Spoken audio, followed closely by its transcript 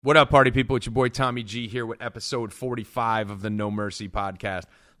What up, party people? It's your boy Tommy G here with episode 45 of the No Mercy podcast.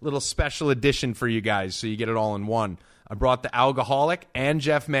 Little special edition for you guys so you get it all in one. I brought the Alcoholic and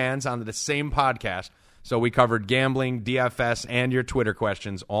Jeff Mans onto the same podcast, so we covered gambling, DFS, and your Twitter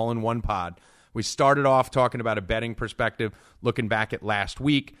questions all in one pod. We started off talking about a betting perspective, looking back at last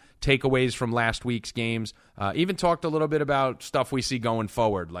week, takeaways from last week's games, even talked a little bit about stuff we see going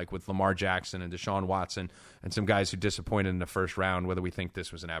forward, like with Lamar Jackson and Deshaun Watson and some guys who disappointed in the first round, whether we think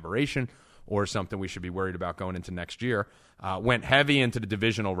this was an aberration or something we should be worried about going into next year. Went heavy into the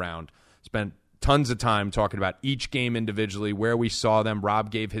divisional round, spent tons of time talking about each game individually, where we saw them.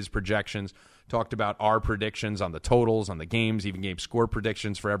 Rob gave his projections, talked about our predictions on the totals, on the games, even gave score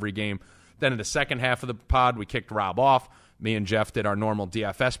predictions for every game. Then in the second half of the pod, we kicked Rob off. Me and Jeff did our normal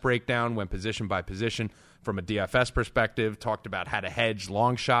DFS breakdown, went position by position from a DFS perspective, talked about how to hedge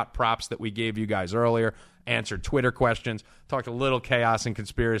long shot props that we gave you guys earlier, answered Twitter questions, talked a little chaos and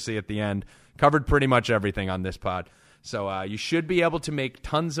conspiracy at the end, covered pretty much everything on this pod. So you should be able to make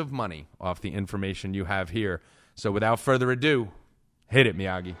tons of money off the information you have here. So without further ado, hit it,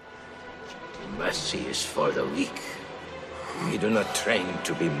 Miyagi. Mercy is for the weak. We do not train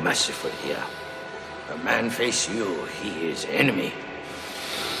to be merciful here. A man face you, he is enemy.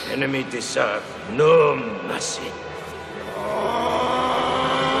 Enemy deserve no mercy.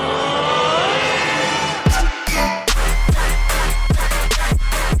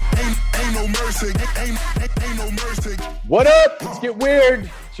 Ain't no mercy. Ain't no mercy. What up? Let's get weird.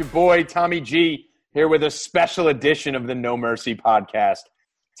 It's your boy Tommy G here with a special edition of the No Mercy podcast.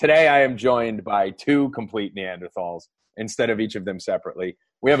 Today I am joined by two complete Neanderthals instead of each of them separately.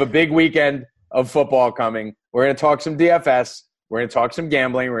 We have a big weekend of football coming. We're going to talk some DFS. We're going to talk some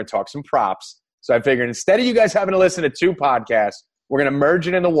gambling. We're going to talk some props. So I figured instead of you guys having to listen to two podcasts, we're going to merge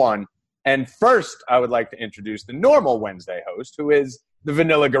it into one. And first, I would like to introduce the normal Wednesday host, who is the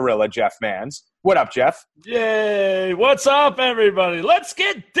Vanilla Gorilla, Jeff Mans. What up, Jeff? Yay! What's up, everybody? Let's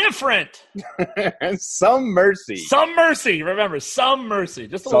get different. Some mercy. Some mercy. Remember, some mercy.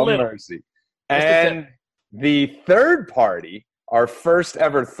 Just a Some little. mercy. And the third party, our first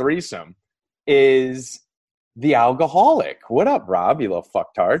ever threesome, is the Alcoholic. What up, Rob, you little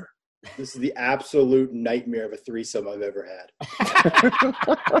fucktard? This is the absolute nightmare of a threesome I've ever had.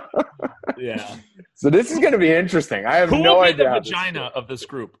 Yeah. So this is going to be interesting. I have Who no will be idea. the how this vagina goes. of this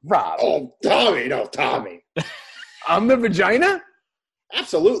group? Rob. Oh, Tommy. No, Tommy. I'm the vagina?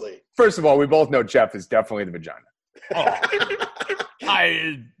 Absolutely. First of all, we both know Jeff is definitely the vagina.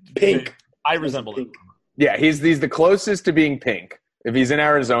 Pink. I resemble Pink. it. Yeah, he's the closest to being pink. If he's in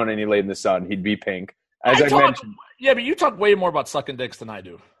Arizona and he laid in the sun, he'd be pink. As I mentioned. Yeah, but you talk way more about sucking dicks than I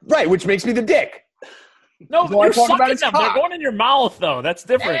do. Right, which makes me the dick. No, Well, I you're talk about sucking his them. cock. They're going in your mouth, though. That's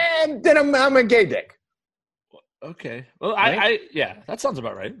different. And then I'm a gay dick. Okay. Well, Right? yeah, that sounds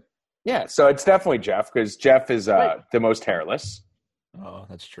about right. Yeah, so it's definitely Jeff, because Jeff is the most hairless. Oh,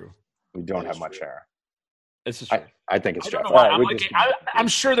 that's true. We don't That have is much true. hair. This is true. I think it's I Jeff. don't know why. All right, I'm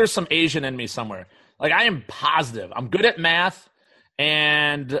sure there's some Asian in me somewhere. Like, I am positive. I'm good at math,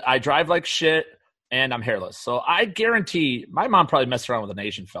 and I drive like shit, and I'm hairless. So I guarantee my mom probably messed around with an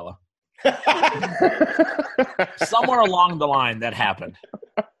Asian fella. Somewhere along the line that happened.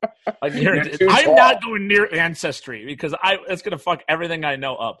 I guarantee. too I'm tall. not going near Ancestry because it's going to fuck everything I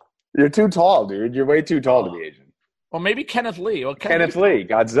know up. You're too tall, dude. You're way too tall to be Asian. Well, maybe Kenneth Lee. Well, Kenneth Lee,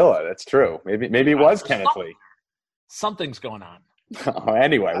 Godzilla. That's true. Maybe it was Kenneth Lee. Something's going on.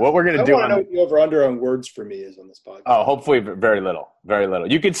 Anyway, what we're going I to do want to know what the over-under on words for me is on this podcast. Oh, hopefully very little. Very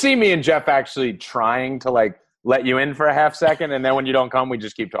little. You can see me and Jeff actually trying to, let you in for a half second, and then when you don't come, we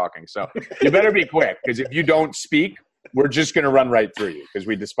just keep talking. So you better be quick, because if you don't speak, we're just going to run right through you, because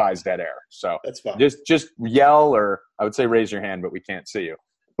we despise dead air. So That's fine. just yell, or I would say raise your hand, but we can't see you.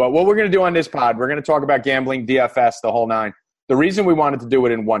 But what we're going to do on this pod, we're going to talk about gambling, DFS, the whole nine. The reason we wanted to do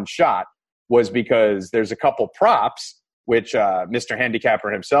it in one shot was because there's a couple props, which Mr.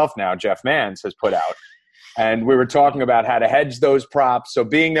 Handicapper himself now, Jeff Mans, has put out. And we were talking about how to hedge those props. So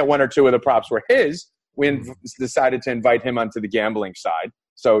being that one or two of the props were his, we decided to invite him onto the gambling side.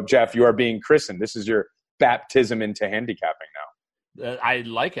 So, Jeff, you are being christened. This is your baptism into handicapping now. I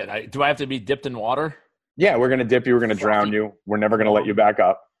like it. Do I have to be dipped in water? Yeah, we're going to dip you. We're going to drown you. We're never going to let you back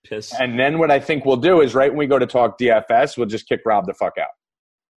up. Piss. And then what I think we'll do is right when we go to talk DFS, we'll just kick Rob the fuck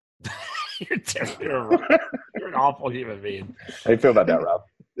out. You're terrible. You're an awful human being. How do you feel about that, Rob?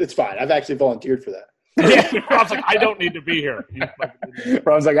 It's fine. I've actually volunteered for that. Yeah, Rob's like, I don't need to be here. You fucking-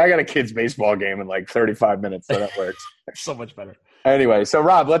 Rob's like, I got a kid's baseball game in 35 minutes, so that works. so much better. Anyway, so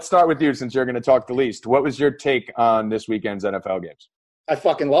Rob, let's start with you since you're going to talk the least. What was your take on this weekend's NFL games? I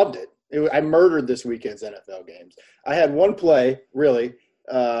fucking loved it. I murdered this weekend's NFL games. I had one play, really,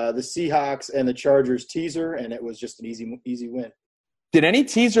 the Seahawks and the Chargers teaser, and it was just an easy win. Did any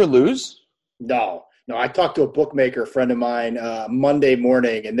teaser lose? No. I talked to a bookmaker friend of mine Monday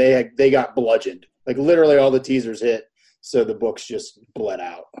morning, and they got bludgeoned. Like literally all the teasers hit, so the books just bled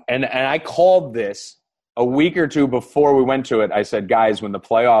out. And I called this a week or two before we went to it. I said, guys, when the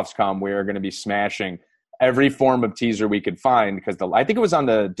playoffs come, we are going to be smashing every form of teaser we could find, because I think it was on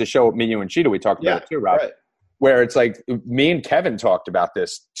the show Me, You, and Cheetah we talked about it too, Rob. Right. Where it's like me and Kevin talked about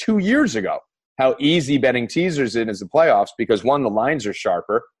this 2 years ago, how easy betting teasers is the playoffs because, one, the lines are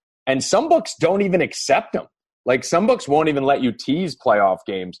sharper, and some books don't even accept them. Like some books won't even let you tease playoff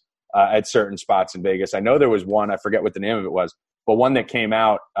games at certain spots in Vegas. I know there was one, I forget what the name of it was, but one that came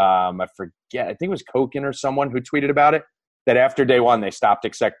out, I think it was Koken or someone who tweeted about it, that after day one, they stopped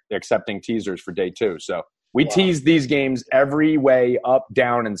accepting teasers for day two. So we teased these games every way, up,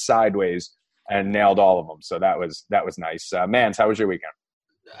 down, and sideways, and nailed all of them. So that was nice. Mans, how was your weekend?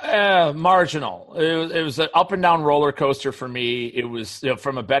 Marginal. It was an up and down roller coaster for me. It was,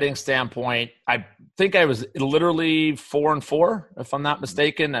 from a betting standpoint, I think I was literally 4-4, if I'm not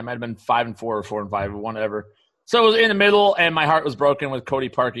mistaken. I might have been 5-4 or 4-5 or whatever. So it was in the middle, and my heart was broken with Cody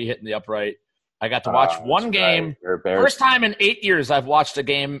Parkey hitting the upright. I got to watch one game. First time in 8 years I've watched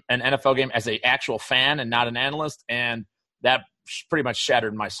an NFL game, as an actual fan and not an analyst, and that pretty much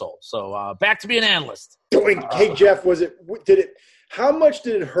shattered my soul. So back to being an analyst. Hey, Jeff, how much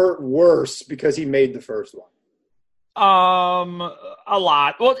did it hurt worse because he made the first one? A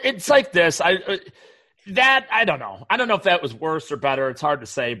lot. Well, it's like this. I don't know. I don't know if that was worse or better. It's hard to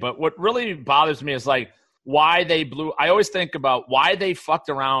say. But what really bothers me is like why they blew. I always think about why they fucked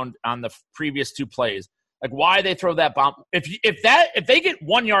around on the previous two plays. Like why they throw that bomb. If they get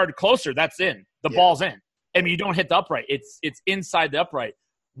 1 yard closer, that's in. The ball's in. I mean, you don't hit the upright. It's inside the upright.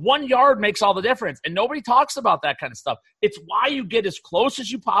 1 yard makes all the difference, and nobody talks about that kind of stuff. It's why you get as close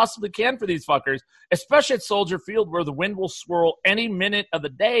as you possibly can for these fuckers, especially at Soldier Field where the wind will swirl any minute of the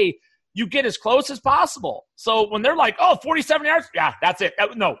day. You get as close as possible. So when they're like, 47 yards, yeah, that's it.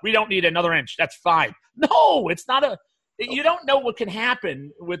 No, we don't need another inch. That's fine. No, it's not you don't know what can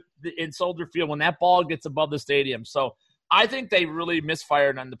happen in Soldier Field when that ball gets above the stadium. So I think they really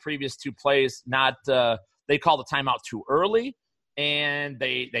misfired on the previous two plays. They called the timeout too early, and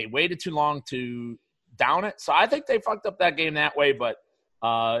they waited too long to down it. So I think they fucked up that game that way, but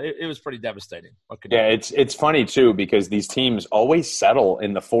it was pretty devastating. It's funny, too, because these teams always settle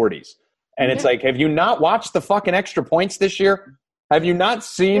in the 40s. And it's like, have you not watched the fucking extra points this year? Have you not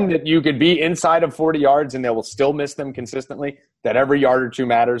seen that you could be inside of 40 yards and they will still miss them consistently, that every yard or two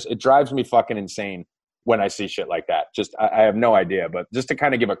matters? It drives me fucking insane when I see shit like that. I have no idea. But just to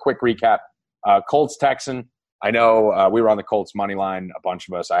kind of give a quick recap, Colts-Texan, I know we were on the Colts money line, a bunch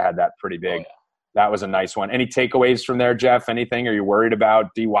of us. I had that pretty big. That was a nice one. Any takeaways from there, Jeff? Anything? Are you worried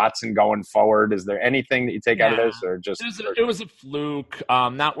about D. Watson going forward? Is there anything that you take out of this, or just it was a fluke?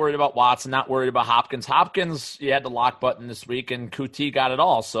 Not worried about Watson. Not worried about Hopkins. Hopkins, you had the lock button this week, and QT got it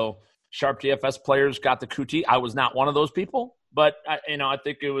all. So sharp DFS players got the QT. I was not one of those people, but I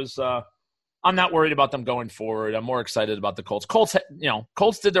think it was. I'm not worried about them going forward. I'm more excited about the Colts. Colts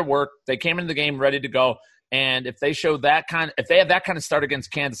did their work. They came into the game ready to go, and if they have that kind of start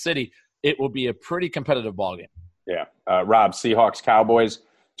against Kansas City, it will be a pretty competitive ball game. Yeah. Rob, Seahawks, Cowboys,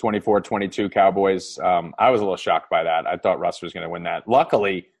 24-22 Cowboys. I was a little shocked by that. I thought Russ was going to win that.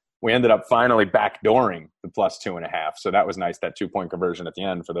 Luckily, we ended up finally backdooring the +2.5. So that was nice, that 2-point conversion at the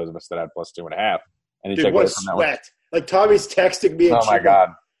end for those of us that had +2.5. Dude, what sweat. Like Tommy's texting me. Oh, my God.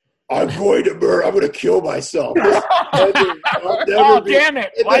 I'm going to kill myself. Damn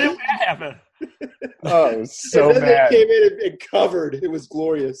it. Why did that happen? Oh, it was so and then mad. They came in and covered. It was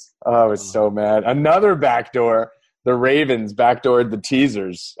glorious. Oh, I was so mad. Another backdoor. The Ravens backdoored the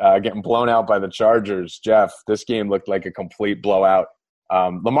teasers, getting blown out by the Chargers. Jeff, this game looked like a complete blowout.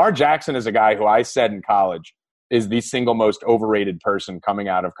 Lamar Jackson is a guy who I said in college is the single most overrated person coming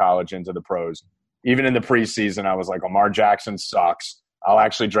out of college into the pros. Even in the preseason, I was like, Lamar Jackson sucks. I'll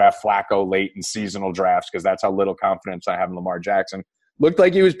actually draft Flacco late in seasonal drafts because that's how little confidence I have in Lamar Jackson. Looked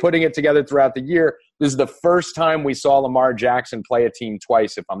like he was putting it together throughout the year. This is the first time we saw Lamar Jackson play a team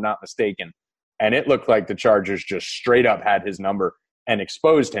twice, if I'm not mistaken. And it looked like the Chargers just straight up had his number and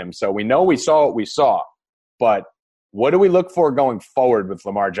exposed him. So we know we saw what we saw. But what do we look for going forward with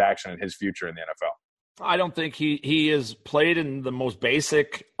Lamar Jackson and his future in the NFL? I don't think he has played in the most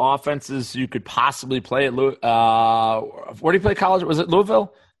basic offenses you could possibly play at where did he play college? Was it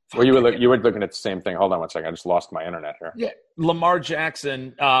Louisville? Well, you were looking at the same thing. Hold on one second. I just lost my internet here. Yeah, Lamar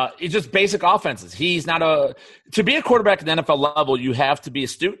Jackson, it's just basic offenses. He's not to be a quarterback at the NFL level, you have to be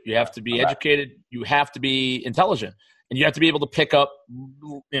astute. You have to be educated. You have to be intelligent. and you have to be able to pick up,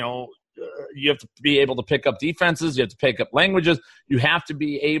 you have to be able to pick up defenses. You have to pick up languages. You have to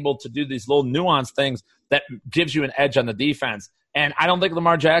be able to do these little nuanced things that gives you an edge on the defense. And I don't think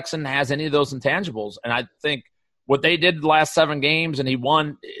Lamar Jackson has any of those intangibles. And I think what they did the last 7 games, and he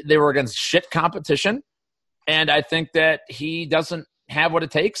won, they were against shit competition. And I think that he doesn't have what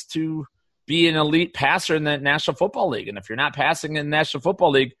it takes to be an elite passer in the National Football League. And if you're not passing in the National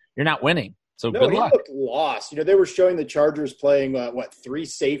Football League, you're not winning. So good luck. He looked lost. They were showing the Chargers playing, 3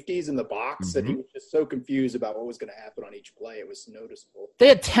 safeties in the box, and he was just so confused about what was going to happen on each play. It was noticeable. They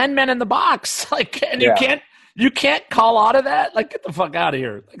had 10 men in the box. You can't call out of that. Get the fuck out of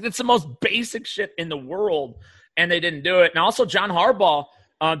here. It's the most basic shit in the world, and they didn't do it. And also John Harbaugh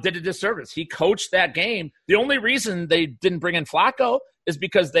did a disservice. He coached that game. The only reason they didn't bring in Flacco is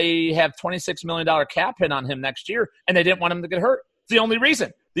because they have $26 million cap hit on him next year, and they didn't want him to get hurt. It's the only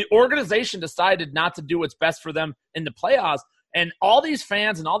reason. The organization decided not to do what's best for them in the playoffs. And all these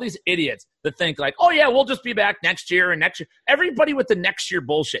fans and all these idiots that think oh, yeah, we'll just be back next year and next year. Everybody with the next year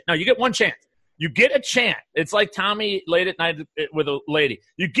bullshit. No, you get one chance. You get a chance. It's like Tommy late at night with a lady.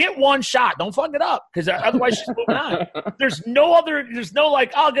 You get one shot. Don't fuck it up because otherwise she's moving on. There's no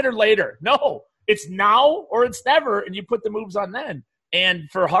I'll get her later. No, it's now or it's never, and you put the moves on then. And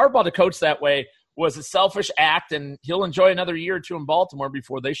for Harbaugh to coach that way was a selfish act, and he'll enjoy another year or 2 in Baltimore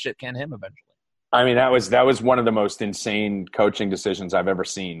before they shit can him eventually. I mean, that was one of the most insane coaching decisions I've ever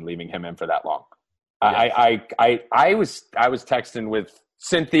seen, leaving him in for that long. Yeah. I was texting with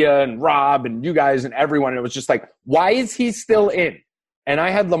Cynthia and Rob and you guys and everyone, and it was just why is he still in? And I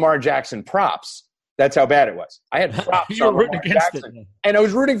had Lamar Jackson props. That's how bad it was. I had props on Lamar Jackson, and I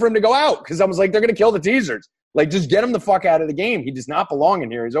was rooting for him to go out because I was like, they're going to kill the teasers. Just get him the fuck out of the game. He does not belong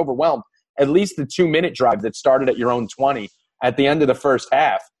in here. He's overwhelmed. At least the 2-minute drive that started at your own 20 at the end of the first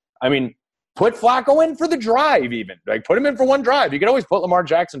half. I mean, put Flacco in for the drive even. Put him in for one drive. You could always put Lamar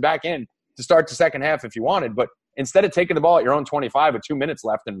Jackson back in to start the second half if you wanted. But instead of taking the ball at your own 25 with 2 minutes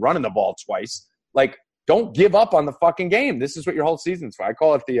left and running the ball twice, don't give up on the fucking game. This is what your whole season's for. I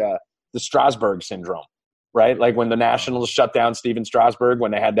call it the Strasburg syndrome, right? When the Nationals shut down Steven Strasburg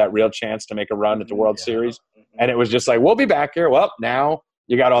when they had that real chance to make a run at the World Series. And it was just we'll be back here. Well, now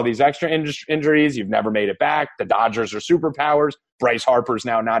you got all these extra injuries. You've never made it back. The Dodgers are superpowers. Bryce Harper's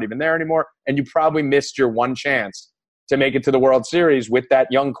now not even there anymore. And you probably missed your one chance to make it to the World Series with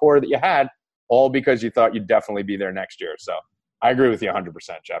that young core that you had, all because you thought you'd definitely be there next year. So I agree with you 100%,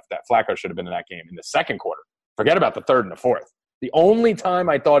 Jeff, that Flacco should have been in that game in the second quarter. Forget about the third and the fourth. The only time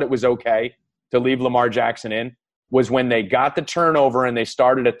I thought it was okay to leave Lamar Jackson in was when they got the turnover and they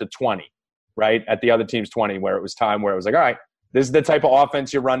started at the 20, right? At the other team's 20, where it was time where it was all right, this is the type of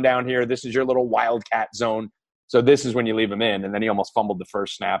offense you run down here. This is your little wildcat zone. So this is when you leave him in. And then he almost fumbled the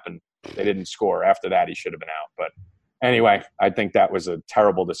first snap and they didn't score. After that, he should have been out. But anyway, I think that was a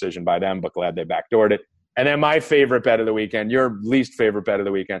terrible decision by them, but glad they backdoored it. And then my favorite bet of the weekend, your least favorite bet of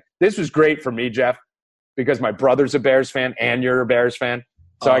the weekend. This was great for me, Jeff, because my brother's a Bears fan and you're a Bears fan.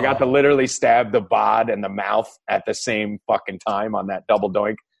 So I got to literally stab the bod and the mouth at the same fucking time on that double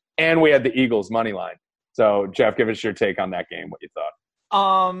doink. And we had the Eagles money line. So, Jeff, give us your take on that game, what you thought.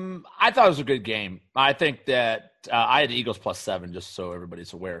 I thought it was a good game. I think that I had the Eagles +7, just so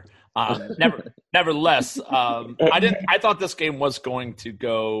everybody's aware. Nevertheless, I thought this game was going to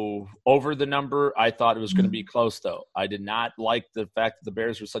go over the number. I thought it was going to be close, though. I did not like the fact that the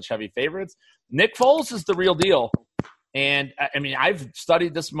Bears were such heavy favorites. Nick Foles is the real deal. And, I mean, I've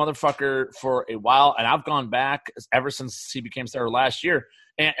studied this motherfucker for a while, and I've gone back ever since he became starter last year.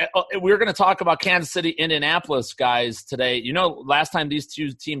 And we're going to talk about Kansas City, Indianapolis, guys, today. Last time these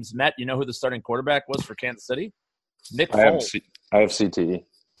two teams met, you know who the starting quarterback was for Kansas City? Nick Foles. I have CTE.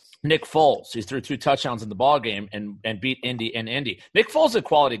 Nick Foles. He threw 2 touchdowns in the ball game and beat Indy in Indy. Nick Foles is a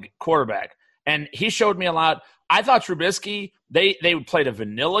quality quarterback, and he showed me a lot. I thought Trubisky, they played a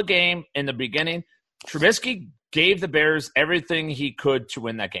vanilla game in the beginning. Trubisky gave the Bears everything he could to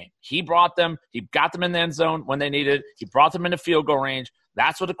win that game. He brought them. He got them in the end zone when they needed. He brought them into field goal range.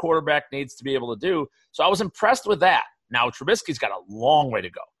 That's what a quarterback needs to be able to do. So I was impressed with that. Now, Trubisky's got a long way to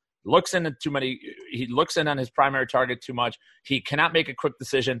go. He looks in on his primary target too much. He cannot make a quick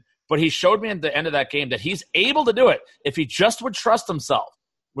decision. But he showed me at the end of that game that he's able to do it if he just would trust himself,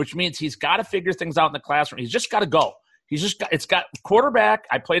 which means he's got to figure things out in the classroom. He's just got to go. It's got quarterback.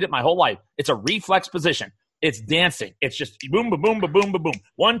 I played it my whole life. It's a reflex position. It's dancing. It's just boom, boom, boom, boom, boom, boom.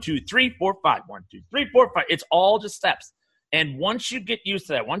 1, 2, 3, 4, 5. 1, 2, 3, 4, 5. It's all just steps. And once you get used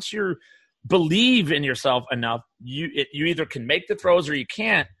to that, once you believe in yourself enough, you either can make the throws or you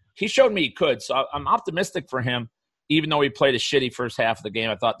can't. He showed me he could. So I'm optimistic for him, even though he played a shitty first half of the game.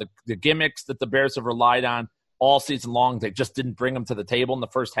 I thought the gimmicks that the Bears have relied on all season long. They just didn't bring them to the table in the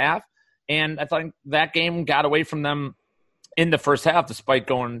first half. And I think that game got away from them in the first half, despite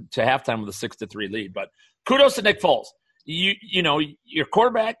going to halftime with a 6-3 lead. But kudos to Nick Foles. You know, your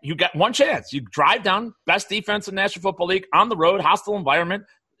quarterback, you got one chance. You drive down, best defense in the National Football League, on the road, hostile environment,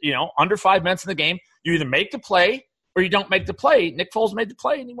 you know, under 5 minutes in the game. You either make the play or you don't make the play. Nick Foles made the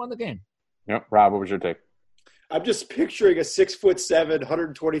play, and he won the game. Yep. Rob, what was your take? I'm just picturing a 6'7",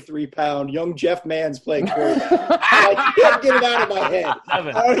 123-pound young Jeff Mans playing quarterback. I can't get it out of my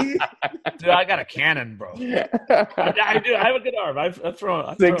head. Dude, I got a cannon, bro. I do. I have a good arm. I throw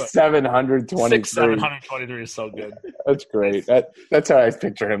it. 6'7", 123. 6'7", 123 is so good. That's great. That's how I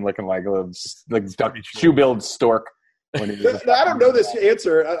picture him looking, like a little shoe-billed stork. When he was I don't know this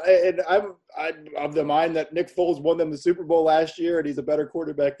answer, and I'm of the mind that Nick Foles won them the Super Bowl last year, and he's a better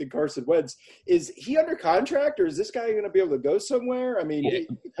quarterback than Carson Wentz. Is he under contract, or is this guy going to be able to go somewhere? I mean, he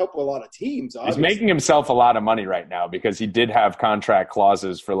can help a lot of teams. Obviously. He's making himself a lot of money right now because he did have contract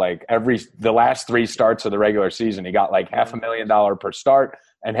clauses for like the last 3 starts of the regular season. He got like $500,000 per start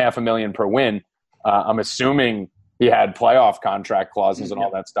and $500,000 per win. I'm assuming he had playoff contract clauses and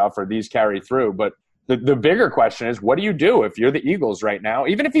all that stuff, or these carry through, but. The bigger question is, what do you do if you're the Eagles right now?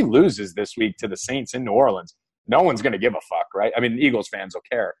 Even if he loses this week to the Saints in New Orleans, no one's going to give a fuck, right? I mean, the Eagles fans will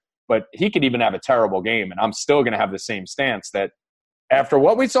care. But he could even have a terrible game, and I'm still going to have the same stance that after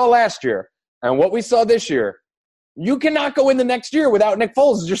what we saw last year and what we saw this year, you cannot go in the next year without Nick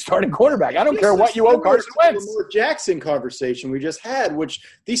Foles as your starting quarterback. I don't care what you owe Carson Wentz. The Jackson conversation we just had, which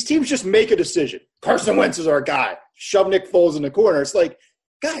these teams just make a decision. Carson Wentz is our guy. Shove Nick Foles in the corner. It's like,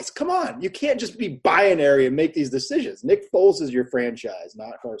 guys, come on. You can't just be binary and make these decisions. Nick Foles is your franchise,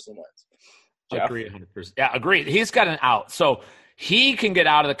 not Carson Wentz. Jeff? Agree 100%. Yeah, agreed. He's got an out. So he can get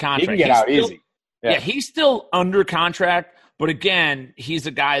out of the contract. He can get out easy. Yeah, he's still under contract. But again, he's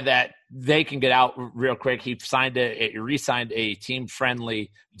a guy that they can get out real quick. He re-signed a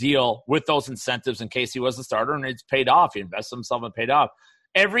team-friendly deal with those incentives in case he was the starter, and it's paid off. He invested himself and paid off.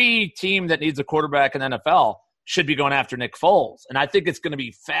 Every team that needs a quarterback in the NFL should be going after Nick Foles. And I think it's going to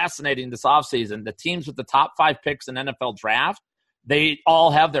be fascinating this offseason. The teams with the top 5 picks in NFL draft, they all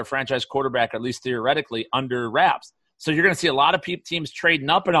have their franchise quarterback, at least theoretically, under wraps. So you're going to see a lot of teams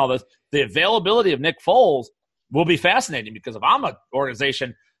trading up and all this. The availability of Nick Foles will be fascinating because if I'm an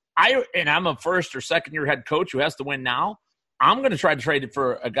organization, I'm a first or second year head coach who has to win now, I'm going to try to trade it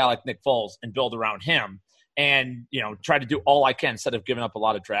for a guy like Nick Foles and build around him. And, you know, try to do all I can instead of giving up a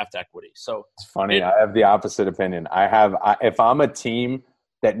lot of draft equity. So it's funny. I have the opposite opinion. If I'm a team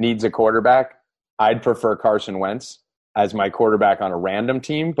that needs a quarterback, I'd prefer Carson Wentz as my quarterback on a random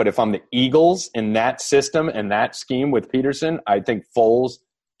team. But if I'm the Eagles in that system and that scheme with Peterson, I think Foles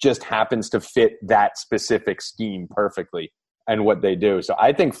just happens to fit that specific scheme perfectly and what they do. So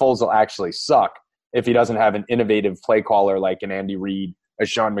I think Foles will actually suck if he doesn't have an innovative play caller like an Andy Reid, a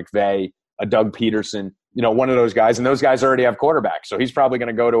Sean McVay, a Doug Peterson, you know, one of those guys. And those guys already have quarterbacks. So he's probably going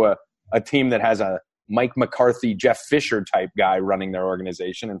to go to a team that has a Mike McCarthy, Jeff Fisher type guy running their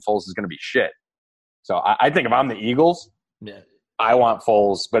organization, and Foles is going to be shit. So I think if I'm the Eagles, I want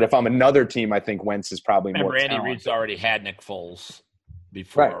Foles. But if I'm another team, I think Wentz is probably more talented. Andy Reid's already had Nick Foles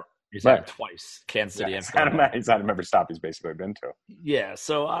before. Right. He's had him twice. Kansas City. He's had him every stop he's basically been to. Yeah.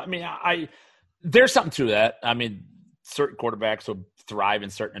 So, I mean, there's something to that. I mean, certain quarterbacks will thrive in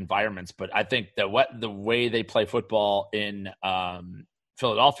certain environments, but I think that the way they play football in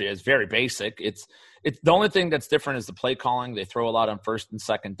Philadelphia is very basic. It's the only thing that's different is the play calling. They throw a lot on first and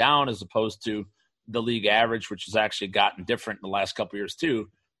second down as opposed to the league average, which has actually gotten different in the last couple of years too.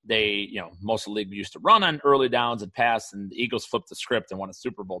 Most of the league used to run on early downs and pass, and the Eagles flipped the script and won a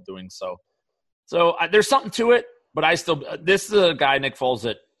Super Bowl doing so. So there's something to it, but this is a guy, Nick Foles,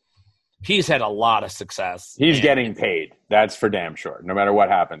 that he's had a lot of success. He's getting paid. That's for damn sure, no matter what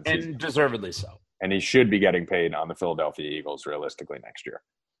happens. And deservedly so. And he should be getting paid on the Philadelphia Eagles realistically next year.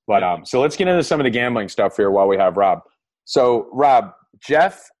 But so let's get into some of the gambling stuff here while we have Rob. So, Rob,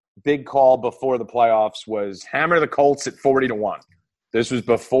 Jeff, big call before the playoffs was hammer the Colts at 40-1. This was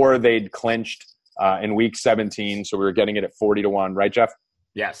before they'd clinched in Week 17, so we were getting it at 40-1, right, Jeff?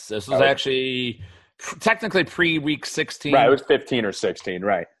 Yes, this was actually technically pre-Week 16. Right, it was 15 or 16,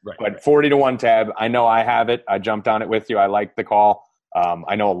 right. But 40-1 tab, I know I have it. I jumped on it with you. I like the call.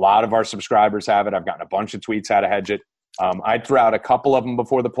 I know a lot of our subscribers have it. I've gotten a bunch of tweets how to hedge it. I threw out a couple of them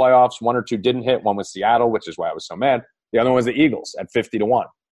before the playoffs. 1 or 2 didn't hit. One was Seattle, which is why I was so mad. The other one was the Eagles at 50-1.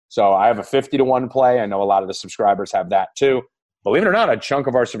 So I have a 50-1 play. I know a lot of the subscribers have that too. Believe it or not, a chunk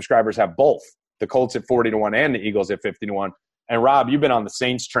of our subscribers have both, the Colts at 40-1 and the Eagles at 50-1. And Rob, you've been on the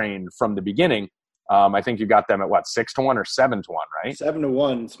Saints train from the beginning. I think you got them at what, 6-1 or 7-1, right?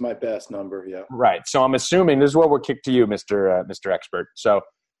 7-1 is my best number. Yeah. Right. So I'm assuming this is what we'll kick to you, Mr. Expert. So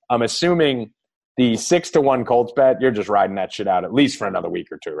I'm assuming the 6-1 Colts bet, you're just riding that shit out at least for another week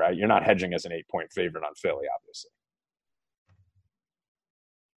or two, right? You're not hedging as an 8-point favorite on Philly, obviously.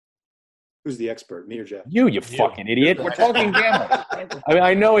 Who's the expert, me or Jeff? You fucking idiot. We're talking gambling. I mean,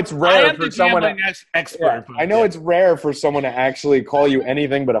 I know it's I rare am for the someone. gambling expert. Yeah, I know it's rare for someone to actually call you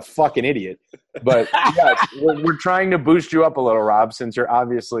anything but a fucking idiot. But yes, we're trying to boost you up a little, Rob, since you're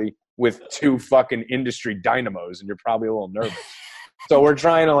obviously with two fucking industry dynamos and you're probably a little nervous. So we're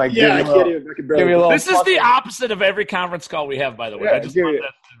trying to like Yeah, I give can't you even. a little This is the opposite of every conference call we have, by the way. Yeah, I just give want you-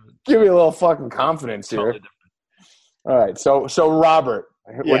 that give you a little fucking confidence to here. totally different. All right. So Robert,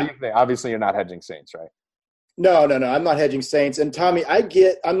 what Yeah. do you think? Obviously, you're not hedging Saints, right? No. I'm not hedging Saints. And Tommy,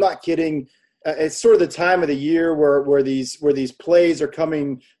 I'm not kidding. It's sort of the time of the year where these plays are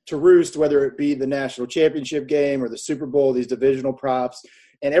coming to roost, whether it be the national championship game or the Super Bowl, these divisional props,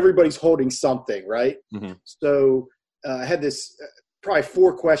 and everybody's holding something, right? Mm-hmm. So I had this probably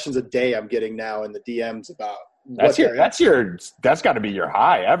 4 questions a day I'm getting now in the DMs about That's got to be your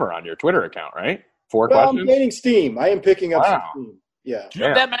high ever on your Twitter account, right? 4 Well, I'm questions. gaining steam. I am picking up Wow. some steam. Yeah. Do you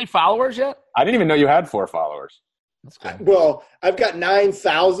have that many followers yet? I didn't even know you had 4 followers. That's good. Well, I've got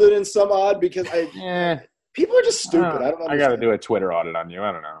 9,000 and some odd because people are just stupid. I don't I got to understand. do a Twitter audit on you.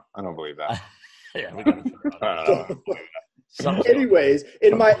 I don't know. I don't believe that. Yeah, we got to I don't know. Something's Anyways,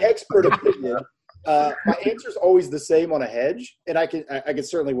 in my expert opinion, my answer is always the same on a hedge, and I can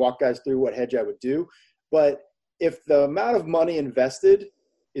certainly walk guys through what hedge I would do. But if the amount of money invested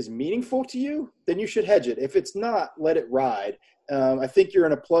is meaningful to you, then you should hedge it. If it's not, let it ride. I think you're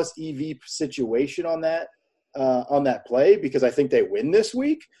in a plus EV situation on that play because I think they win this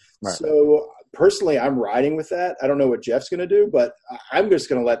week. Right. So personally, I'm riding with that. I don't know what Jeff's going to do, but I'm just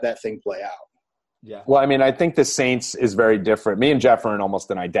going to let that thing play out. Yeah. Well, I mean, I think the Saints is very different. Me and Jeff are in almost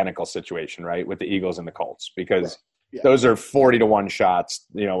an identical situation, right, with the Eagles and the Colts because Right. Yeah. those are 40-1 shots.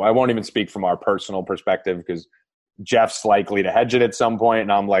 You know, I won't even speak from our personal perspective because Jeff's likely to hedge it at some point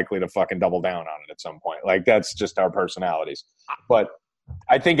and I'm likely to fucking double down on it at some point. Like, that's just our personalities. But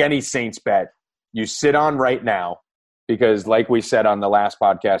I think any Saints bet you sit on right now because, like we said on the last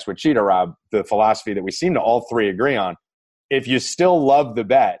podcast with Cheetah Rob, the philosophy that we seem to all three agree on, if you still love the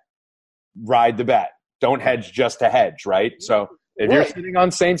bet, ride the bet. Don't hedge just to hedge, right? So if you're sitting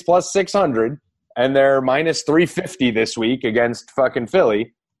on Saints plus 600 and they're minus 350 this week against fucking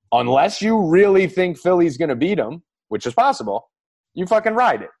Philly, unless you really think Philly's going to beat them, which is possible, you fucking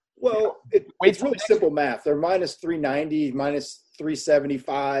ride it. Well, it's really simple math. They're minus 390, minus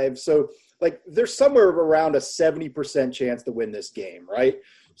 375. So, like, there's somewhere around a 70% chance to win this game, right?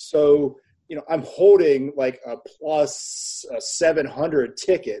 So, you know, I'm holding like a plus 700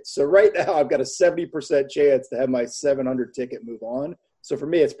 ticket. So right now I've got a 70% chance to have my 700 ticket move on. So for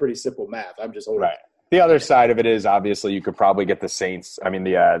me, it's pretty simple math. I'm just holding. Right. The other side of it is obviously you could probably get the Saints,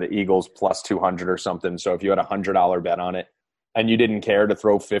 the Eagles plus 200 or something. So if you had a $100 bet on it and you didn't care to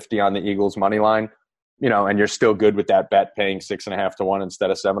throw 50 on the Eagles money line, you know, and you're still good with that bet paying 6.5 to 1 instead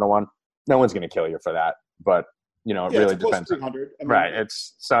of 7 to 1, no one's going to kill you for that. But you know, it really it's plus depends. 300. I mean, Right.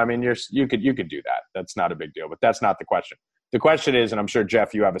 You could do that. That's not a big deal, but that's not the question. The question is, and I'm sure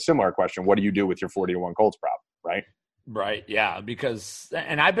Jeff, you have a similar question. What do you do with your 40-1 Colts prop? Right. Right, yeah, because –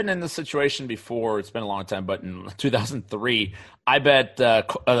 and I've been in this situation before. It's been a long time, but in 2003, I bet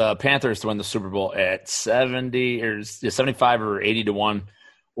Panthers to win the Super Bowl at 70 or 75 or 80 to 1,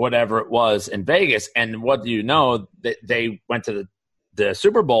 whatever it was, in Vegas. And what do you know? They went to the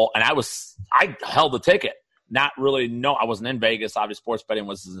Super Bowl, and I held the ticket. Not really – I wasn't in Vegas. Obviously, sports betting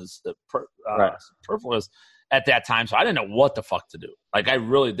was superfluous at that time, so I didn't know what the fuck to do. Like, I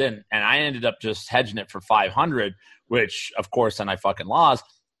really didn't. And I ended up just hedging it for 500, which, of course, then I fucking lost.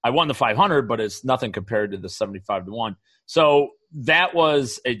 I won the 500, but it's nothing compared to the 75 to 1. So that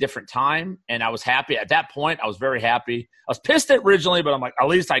was a different time, and I was happy. At that point, I was very happy. I was pissed originally, but I'm like, at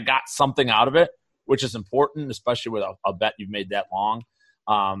least I got something out of it, which is important, especially with a bet you've made that long.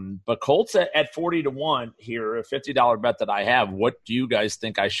 But Colts at 40 to 1 here, a $50 bet that I have. What do you guys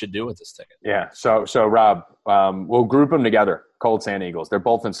think I should do with this ticket? Yeah. So Rob, we'll group them together, Colts and Eagles. They're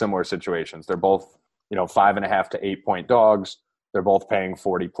both in similar situations. They're both, 5.5 to 8 point dogs. They're both paying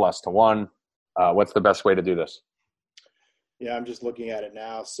 40 plus to 1. What's the best way to do this? Yeah, I'm just looking at it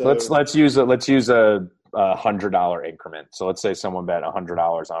now. So Let's use a $100 increment. So let's say someone bet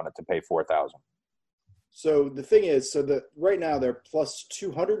 $100 on it to pay 4,000. So the thing is, right now they're plus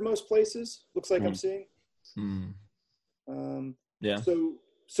 200 most places. Looks like I'm seeing. Yeah.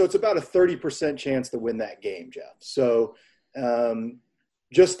 So it's about a 30% chance to win that game, Jeff. So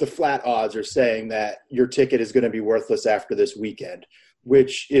just the flat odds are saying that your ticket is going to be worthless after this weekend,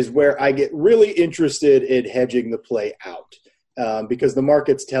 which is where I get really interested in hedging the play out. Because the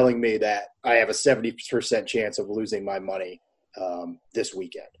market's telling me that I have a 70% chance of losing my money this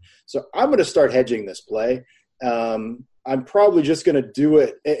weekend. So I'm going to start hedging this play. I'm probably just going to do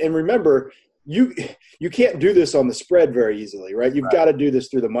it. And remember, you can't do this on the spread very easily, right? You've got to do this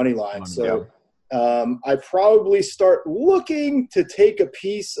through the money line. So I probably start looking to take a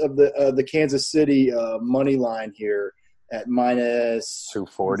piece of the Kansas City money line here at minus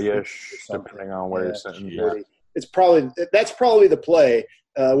 240-ish, depending on where you're sitting. Yeah. That's probably the play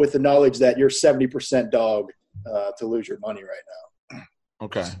with the knowledge that you're 70% dog to lose your money right now.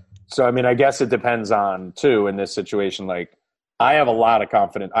 Okay. So, I mean, I guess it depends on, too, in this situation. Like, I have a lot of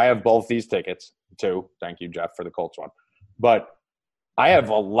confidence. I have both these tickets, too. Thank you, Jeff, for the Colts one. But I have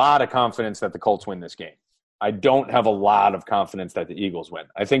a lot of confidence that the Colts win this game. I don't have a lot of confidence that the Eagles win.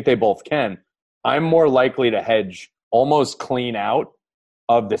 I think they both can. I'm more likely to hedge almost clean out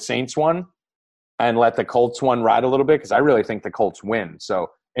of the Saints one and let the Colts one ride a little bit because I really think the Colts win. So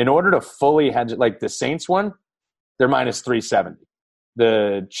in order to fully hedge, like the Saints one, they're minus 370.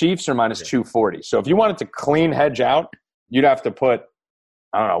 The Chiefs are minus 240. So if you wanted to clean hedge out, you'd have to put,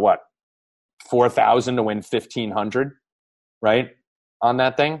 I don't know, what, 4,000 to win 1,500, right, on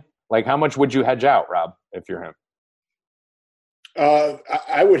that thing? Like how much would you hedge out, Rob, if you're him?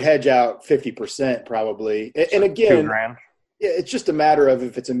 I would hedge out 50% probably. And again, $2,000. It's just a matter of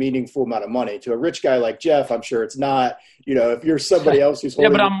if it's a meaningful amount of money. To a rich guy like Jeff, I'm sure it's not. You know, if you're somebody else who's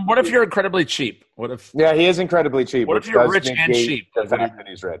holding what if you're incredibly cheap? What if? Yeah, he is incredibly cheap. What if you're rich and cheap? The fact that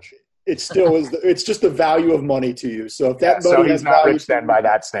he's rich. It still is. It's just the value of money to you. So if that money so has he's not value rich then by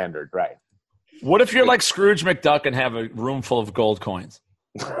that standard, right? What if you're like Scrooge McDuck and have a room full of gold coins?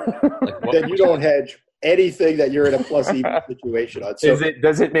 Then you don't hedge anything that you're in a plus even situation on. So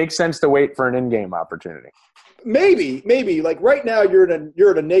does it make sense to wait for an in-game opportunity? Maybe like right now you're in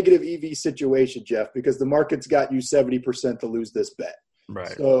a negative EV situation, Jeff, because the market's got you 70% to lose this bet.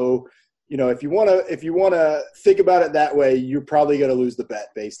 Right. So, you know, if you want to think about it that way, you're probably going to lose the bet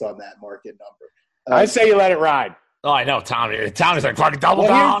based on that market number. I say you let it ride. Oh, I know, Tommy. Tommy's like fucking double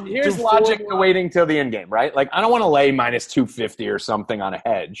down. Here's logic to waiting till the end game, right? Like I don't want to lay minus 250 or something on a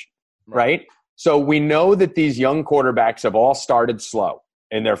hedge, right? So we know that these young quarterbacks have all started slow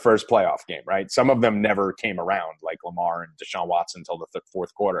in their first playoff game, right? Some of them never came around, like Lamar and Deshaun Watson, until the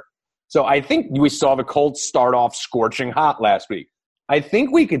fourth quarter. So I think we saw the Colts start off scorching hot last week. I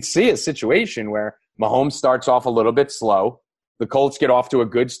think we could see a situation where Mahomes starts off a little bit slow. The Colts get off to a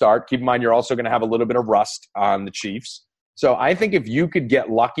good start. Keep in mind, you're also going to have a little bit of rust on the Chiefs. So I think if you could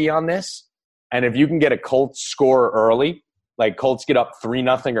get lucky on this, and if you can get a Colts score early, like Colts get up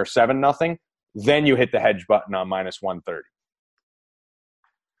 3-0 or 7-0, then you hit the hedge button on minus 130.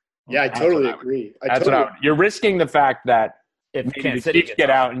 Yeah, I totally agree. You're risking the fact that if the Chiefs get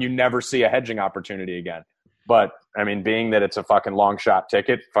out and you never see a hedging opportunity again. But, I mean, being that it's a fucking long shot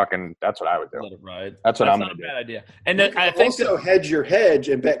ticket, that's what I would do. Let it ride. That's what I'm going to do. Bad idea. And I think also hedge your hedge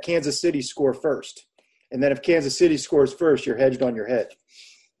and bet Kansas City score first. And then if Kansas City scores first, you're hedged on your hedge.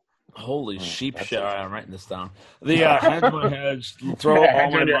 Holy sheep shit. I'm writing this down. The hedge, throw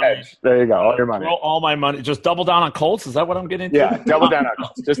all my money. Hedge. There you go. All your money. Throw all my money. Just double down on Colts? Is that what I'm getting into? Yeah, double down on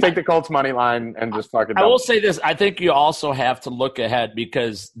Colts. Just take the Colts money line and just fucking I will say this. I think you also have to look ahead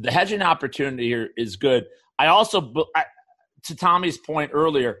because the hedging opportunity here is good. I also, to Tommy's point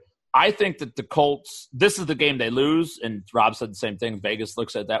earlier, I think that the Colts, this is the game they lose, and Rob said the same thing. Vegas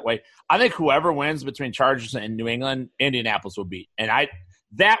looks at it that way. I think whoever wins between Chargers and New England, Indianapolis will beat. And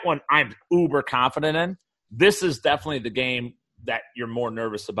that one I'm uber confident in. This is definitely the game that you're more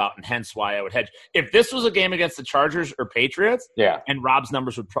nervous about, and hence why I would hedge. If this was a game against the Chargers or Patriots, and Rob's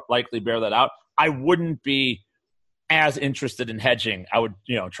numbers would likely bear that out, I wouldn't be as interested in hedging. I would,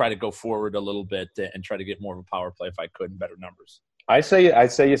 try to go forward a little bit and try to get more of a power play if I could and better numbers. I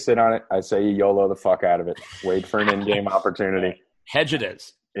say you sit on it. I say you YOLO the fuck out of it. Wait for an in-game opportunity. Hedge it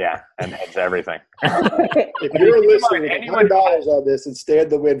is. Yeah, and hedge everything. If you're listening with $100 on this and stand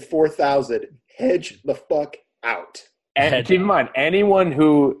to win $4,000, hedge the fuck out. And keep in mind, anyone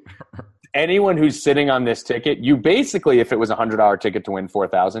who's sitting on this ticket, you basically, if it was a $100 ticket to win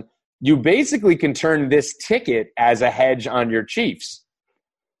 $4,000, you basically can turn this ticket as a hedge on your Chiefs.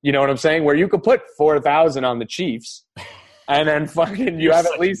 You know what I'm saying? Where you could put $4,000 on the Chiefs, and then fucking you have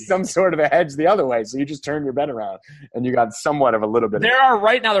at least some sort of a hedge the other way. So you just turn your bet around, and you got somewhat of a little bit. There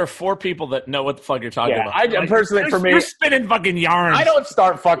are 4 people that know what the fuck you're talking about. I personally, for me, you're spinning fucking yarns. I don't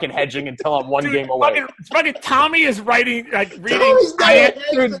start fucking hedging until I'm one game away. Fucking Tommy is reading. Tommy's never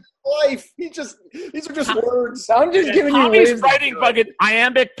hedged in life. These are just words. I'm just giving you Tommy's wisdom. writing fucking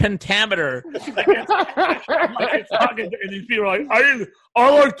iambic pentameter. It's fucking, and these people are like, I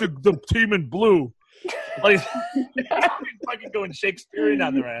like the team in blue. Like, fucking going Shakespearean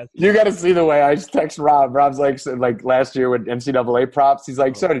on their ass. You got to see the way I just text Rob. Rob's like last year with NCAA props. He's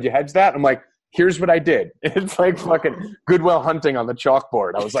like, so did you hedge that? I'm like, here's what I did. It's like fucking Goodwill Hunting on the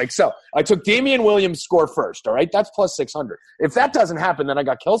chalkboard. I was like, so I took Damian Williams score first. All right. That's plus 600. If that doesn't happen, then I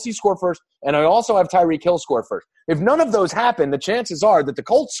got Kelsey score first. And I also have Tyreek Hill score first. If none of those happen, the chances are that the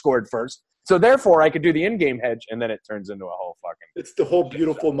Colts scored first. So therefore I could do the in-game hedge. And then it turns into a whole fucking. It's the whole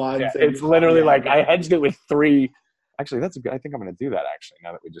beautiful mind thing. It's literally like I hedged it with 3. Actually, that's a good. I think I'm going to do that. Actually,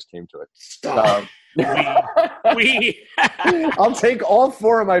 now that we just came to it, Stop. I'll take all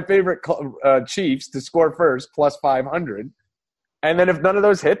 4 of my favorite Chiefs to score first, plus 500, and then if none of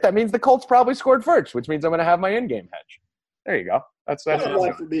those hit, that means the Colts probably scored first, which means I'm going to have my in-game hedge. There you go. That's like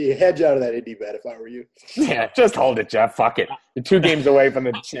for me. Hedge out of that Indy bet if I were you. Yeah, just hold it, Jeff. Fuck it. You're 2 games away from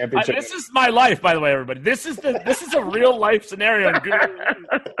the championship. This is my life, by the way, everybody. This is a real life scenario. I've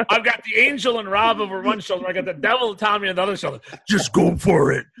got the angel and Rob over one shoulder. I got the devil Tommy on the other shoulder. Just go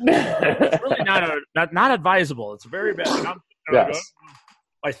for it. It's really not advisable. It's very bad. Yes.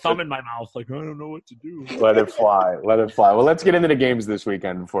 My thumb in my mouth, like I don't know what to do. Let it fly. Let it fly. Well, let's get into the games this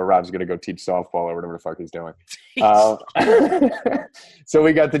weekend before Rob's going to go teach softball or whatever the fuck he's doing. So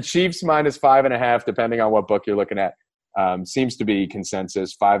we got the Chiefs minus 5.5, depending on what book you're looking at. Seems to be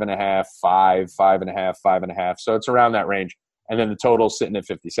consensus 5.5, 5, 5.5, 5.5. So it's around that range. And then the total's sitting at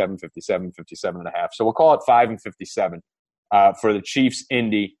 57, 57, 57.5. So we'll call it 5 and 57 for the Chiefs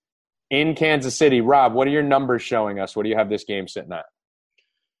Indy in Kansas City. Rob, what are your numbers showing us? What do you have this game sitting at?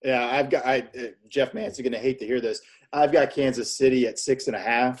 Yeah, Jeff Mance is going to hate to hear this. I've got Kansas City at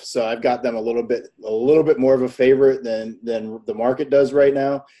 6.5, so I've got them a little bit more of a favorite than the market does right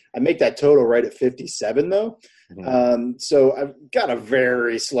now. I make that total right at 57 though. Mm-hmm. So I've got a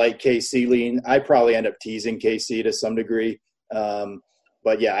very slight KC lean. I probably end up teasing KC to some degree.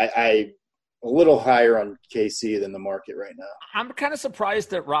 But yeah, I a little higher on KC than the market right now. I'm kind of surprised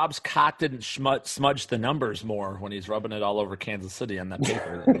that Rob's cock didn't smudge the numbers more when he's rubbing it all over Kansas City on that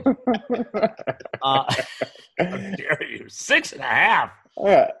paper. How dare you? 6.5.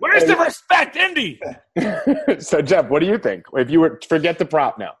 Where's the respect, Indy? So, Jeff, what do you think? If you were – forget the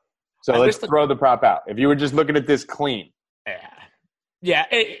prop now. So let's throw the prop out. If you were just looking at this clean. Yeah.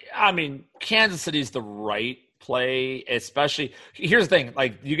 I mean, Kansas City's the right play, especially – here's the thing.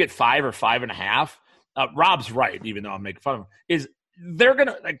 Like, you get 5 or 5.5. Rob's right, even though I'm making fun of him, is they're going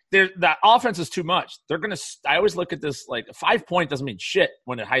to – like, that offense is too much. They're going to – I always look at this like a 5-point doesn't mean shit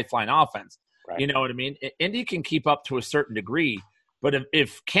when a high-flying offense. Right. You know what I mean? Indy can keep up to a certain degree. But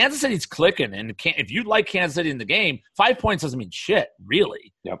if Kansas City's clicking and if you like Kansas City in the game, 5 points doesn't mean shit,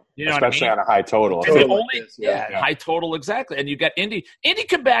 really. Yep. You know especially what I mean? On a high total. High total, exactly. And you got Indy. Indy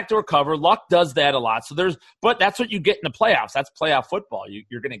can backdoor cover. Luck does that a lot. But that's what you get in the playoffs. That's playoff football.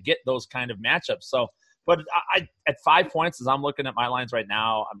 You're going to get those kind of matchups. So, but I at 5 points, as I'm looking at my lines right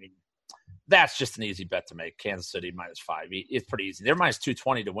now, I mean, that's just an easy bet to make. Kansas City minus 5. It's pretty easy. They're minus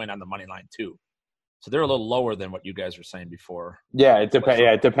 220 to win on the money line too. So they're a little lower than what you guys were saying before. Yeah, it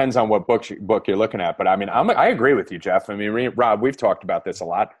depends on what book you're looking at. But I mean, I agree with you, Jeff. I mean, Rob, we've talked about this a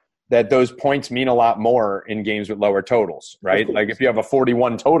lot. That those points mean a lot more in games with lower totals, right? Like if you have a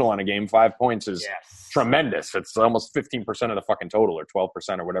 41 total on a game, 5 points is tremendous. It's almost 15% of the fucking total, or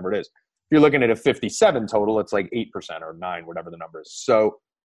 12% or whatever it is. If you're looking at a 57 total, it's like 8% or 9, whatever the number is. So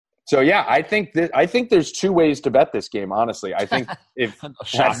yeah, I think there's 2 ways to bet this game. Honestly, I think if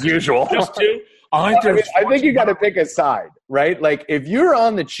as usual, just 2. I think you got to pick a side, right? Like if you're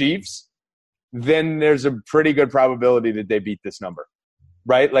on the Chiefs, then there's a pretty good probability that they beat this number,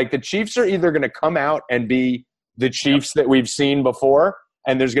 right? Like the Chiefs are either going to come out and be the Chiefs that we've seen before,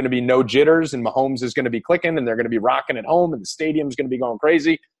 and there's going to be no jitters, and Mahomes is going to be clicking, and they're going to be rocking at home, and the stadium's going to be going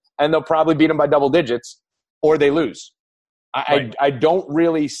crazy, and they'll probably beat them by double digits, or they lose. I don't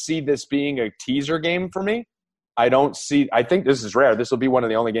really see this being a teaser game for me. I think this is rare. This will be one of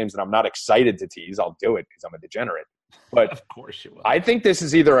the only games that I'm not excited to tease. I'll do it because I'm a degenerate. But of course you will. I think this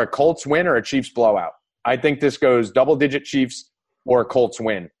is either a Colts win or a Chiefs blowout. I think this goes double-digit Chiefs or a Colts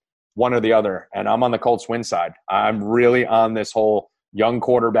win, one or the other. And I'm on the Colts win side. I'm really on this whole young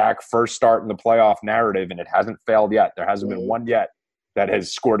quarterback first start in the playoff narrative, and it hasn't failed yet. There hasn't been one yet that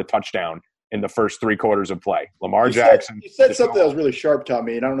has scored a touchdown in the first 3 quarters of play. Lamar Jackson. You said something that was really sharp,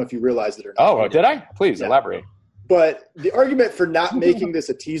 Tommy, and I don't know if you realized it or not. Oh, did I? Please elaborate. But the argument for not making this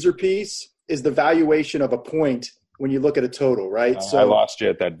a teaser piece is the valuation of a point when you look at a total, right? I lost you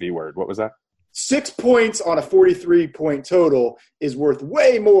at that V word. What was that? 6 points on a 43-point total is worth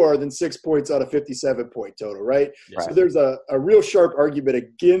way more than 6 points on a 57-point total, right? Yes. So there's a real sharp argument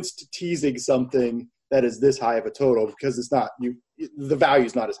against teasing something that is this high of a total because it's not the value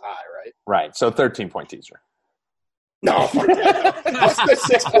is not as high, right? Right. So 13-point teaser. No, fuck that. That's the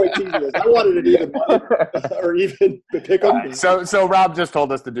 6-point teaser. I wanted it even or even pick up. Right. So Rob just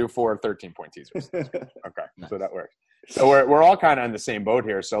told us to do 4 13-point teasers. Okay, Nice. So that works. So we're all kind of in the same boat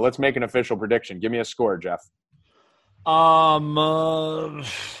here. So let's make an official prediction. Give me a score, Jeff. Fuck.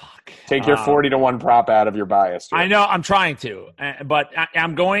 Take your 40-1 prop out of your bias. Here. I know I'm trying to, but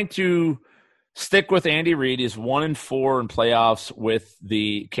I'm going to stick with Andy Reid. He's 1-4 in playoffs with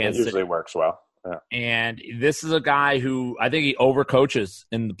the It Kansas usually City. works well. Yeah. And this is a guy who I think he overcoaches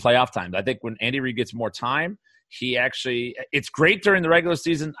in the playoff times. I think when Andy Reid gets more time, it's great during the regular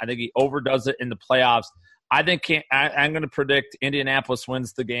season. I think he overdoes it in the playoffs. I think I'm going to predict Indianapolis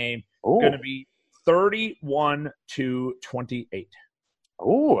wins the game. Going to be 31-28.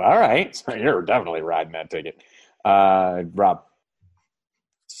 Oh, all right. So you're definitely riding that ticket. Rob.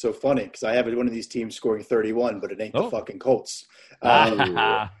 So funny because I have one of these teams scoring 31, but it ain't the fucking Colts.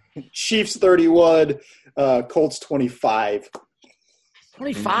 Chiefs 31, Colts 25.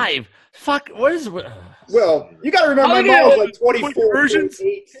 25. Fuck. What is? Well, you got to remember my get model's like 24 versions?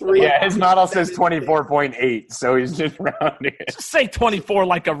 3. Yeah, his model says 24.8, so he's just rounding it. Just say 24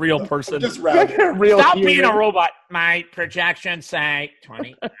 like a real person. Just round it. Real Stop human. being a robot. My projections say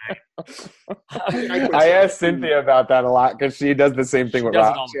 29. I asked Cynthia about that a lot because she does the same thing with does it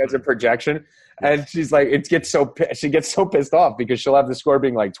Rob. all She the has a projection, and she's like, she gets so pissed off because she'll have the score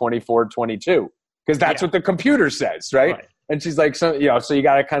being like 24-22 because that's what the computer says, right? And she's like, so you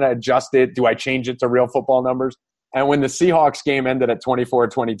got to kind of adjust it. Do I change it to real football numbers? And when the Seahawks game ended at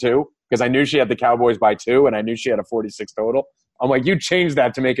 24-22, because I knew she had the Cowboys by 2 and I knew she had a 46 total, I'm like, you changed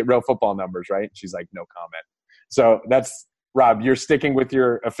that to make it real football numbers, right? She's like, no comment. So that's, Rob, you're sticking with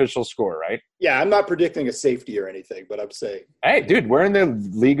your official score, right? Yeah, I'm not predicting a safety or anything, but I'm saying. Hey, dude, we're in the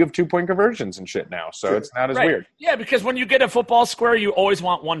league of 2-point conversions and shit now, so it's not as weird. Yeah, because when you get a football square, you always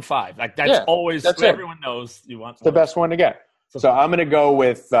want 1-5. Like that's always that's everyone knows you want. It's the best one to get. So I'm going to go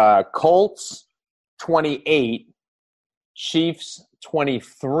with Colts 28, Chiefs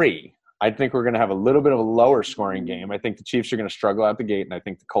 23. I think we're going to have a little bit of a lower scoring game. I think the Chiefs are going to struggle out the gate, and I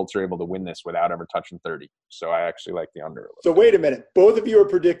think the Colts are able to win this without ever touching 30. So I actually like the under a little. So wait a minute. Both of you are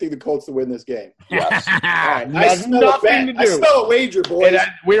predicting the Colts to win this game. Yes. All right. I Has smell a nothing bet. to I do. smell a wager, boys.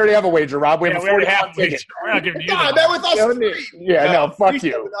 We already have a wager, Rob. We have a we already 40 have ticket. We're not giving you. God, the that was us No, three. Yeah, no, fuck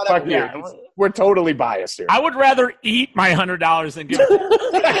Appreciate you. it, not Fuck you. everyone. We're totally biased here. I would rather eat my $100 than give it.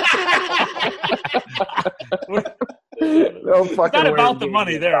 No It's fucking not way about of the giving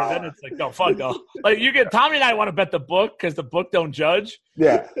money me there. a Then it's like, no, fuck no. Like Tommy and I want to bet the book because the book don't judge.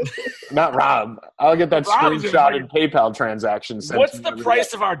 Yeah, not Rob. I'll get that Rob's screenshot in PayPal transaction. Sent What's to the me.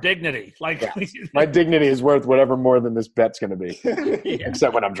 price of our dignity? Like, My dignity is worth whatever more than this bet's going to be.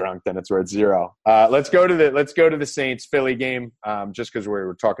 Except when I'm drunk, then it's worth 0. Let's go to the Saints Philly game. Just because we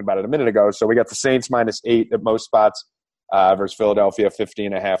were talking about it a minute ago. So we got the Saints -8 at most spots versus Philadelphia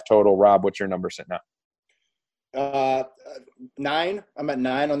 50.5 total. Rob, what's your number sitting at? 9. I'm at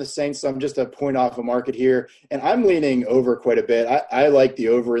 9 on the Saints, so I'm just a point off a market here, and I'm leaning over quite a bit. I like the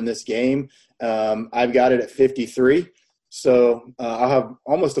over in this game. I've got it at 53, so I'll have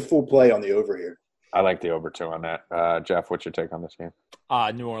almost a full play on the over here. I like the over too on that. Jeff, what's your take on this game?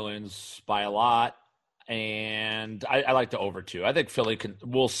 New Orleans by a lot, and I like the over too. I think Philly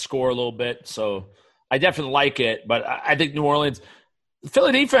will score a little bit, so I definitely like it. But I think New Orleans,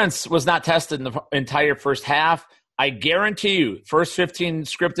 Philly defense was not tested in the entire first half. I guarantee you, first 15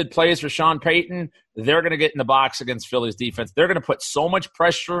 scripted plays for Sean Payton, they're going to get in the box against Philly's defense. They're going to put so much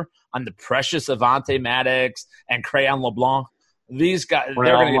pressure on the precious Avante Maddox and Crayon LeBlanc. These guys,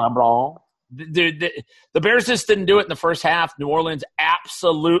 they're going to the Bears just didn't do it in the first half. New Orleans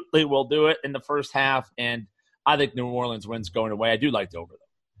absolutely will do it in the first half, and I think New Orleans wins going away. I do like the over,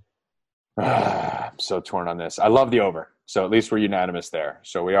 though. I'm so torn on this. I love the over, so at least we're unanimous there.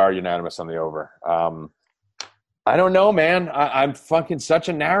 So we are unanimous on the over. I don't know, man. I'm fucking such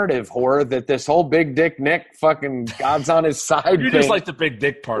a narrative whore that this whole big dick Nick fucking God's on his side You thing. just like the big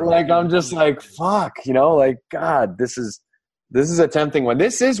dick part. Like I'm just like fuck, like God, this is a tempting one.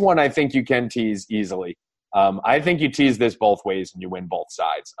 This is one I think you can tease easily. I think you tease this both ways and you win both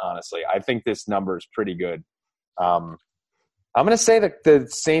sides. Honestly, I think this number is pretty good. I'm going to say that the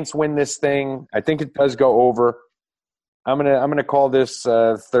Saints win this thing. I think it does go over. I'm gonna call this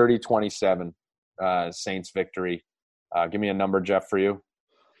 30-27 Saints victory. Give me a number, Jeff, for you.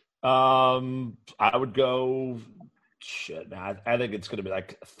 I would go Shit, man. I think it's going to be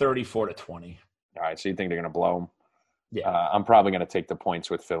like 34-20. All right, so you think they're going to blow them? Yeah. I'm probably going to take the points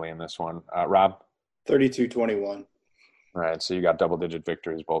with Philly in this one. Rob? 32-21. All right, so you got double-digit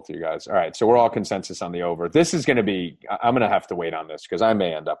victories, both of you guys. All right, so we're all consensus on the over. This is going to be – I'm going to have to wait on this because I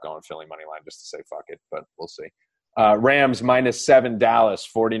may end up going Philly money line just to say fuck it, but we'll see. Rams -7, Dallas,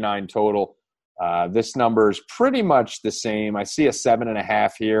 49 total. This number is pretty much the same. I see a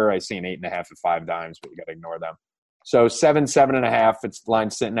 7.5 here. I see an 8.5 at 5 dimes, but you got to ignore them. So 7.5. It's line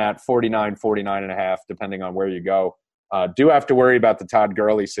sitting at 49, 49.5, depending on where you go. Do have to worry about the Todd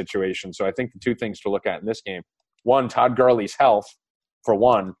Gurley situation. So I think the two things to look at in this game, one, Todd Gurley's health, for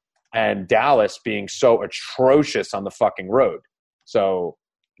one, and Dallas being so atrocious on the fucking road. So,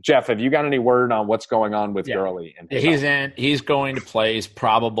 Jeff, have you got any word on what's going on with Gurley? And He's going to play. He's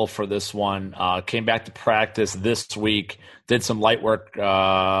probable for this one. Came back to practice this week. Did some light work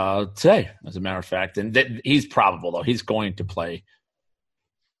today, as a matter of fact. And he's probable, though. He's going to play.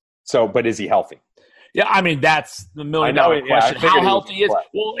 So, but is he healthy? Yeah, I mean, that's the million-dollar question. How healthy is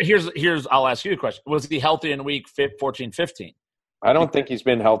 – well, here's – I'll ask you a question. Was he healthy in week 14, 15? I don't think he's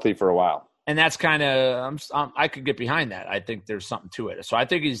been healthy for a while. And that's kind of I could get behind that. I think there's something to it. So I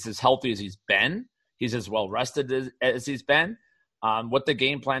think he's as healthy as he's been. He's as well rested as he's been. What the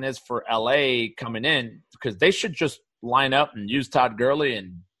game plan is for LA coming in, because they should just line up and use Todd Gurley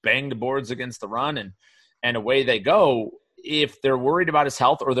and bang the boards against the run, and away they go. If they're worried about his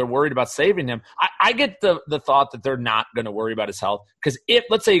health or they're worried about saving him, I get the thought that they're not going to worry about his health, because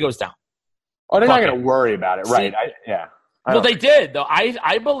let's say he goes down. Oh, they're not going to worry about it, right? Well, they did, though.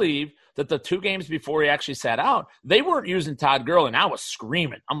 I believe that the 2 games before he actually sat out, they weren't using Todd Gurley, and I was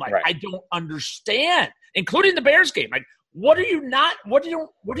screaming. I'm like, right. I don't understand, including the Bears game. Like, why are you not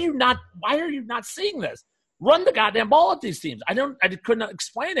seeing this? Run the goddamn ball at these teams. I couldn't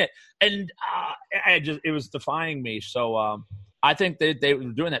explain it. And it was defying me. So I think they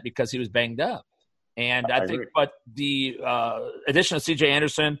were doing that because he was banged up. And I think, but the addition of CJ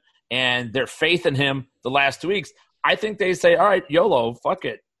Anderson and their faith in him the last 2 weeks, I think they say, all right, YOLO, fuck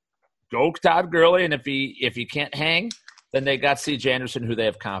it. Go Todd Gurley, and if he can't hang, then they got C.J. Anderson, who they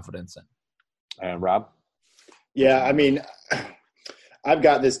have confidence in. And Rob? Yeah, I mean, I've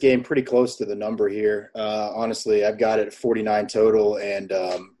got this game pretty close to the number here. Honestly, I've got it at 49 total and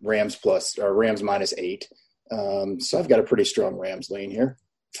Rams -8. So I've got a pretty strong Rams lean here.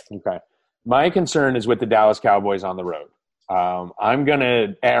 Okay. My concern is with the Dallas Cowboys on the road. I'm going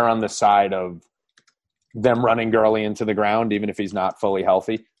to err on the side of them running Gurley into the ground, even if he's not fully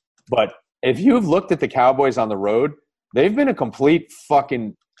healthy. But if you've looked at the Cowboys on the road, they've been a complete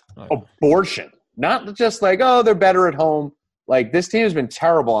fucking abortion. Not just like, oh, they're better at home. Like, this team has been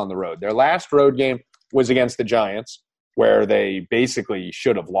terrible on the road. Their last road game was against the Giants, where they basically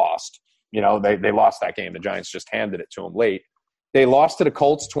should have lost. You know, they lost that game. The Giants just handed it to them late. They lost to the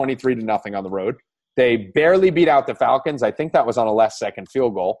Colts 23-0 on the road. They barely beat out the Falcons. I think that was on a last-second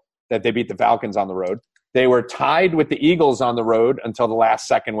field goal that they beat the Falcons on the road. They were tied with the Eagles on the road until the last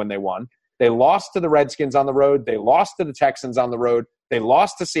second when they won. They lost to the Redskins on the road. They lost to the Texans on the road. They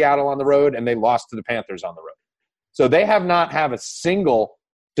lost to Seattle on the road, and they lost to the Panthers on the road. So they have not had a single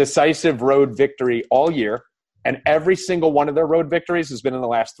decisive road victory all year, and every single one of their road victories has been in the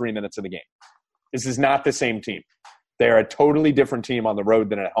last 3 minutes of the game. This is not the same team. They're a totally different team on the road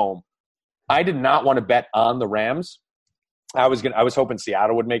than at home. I did not want to bet on the Rams. I was hoping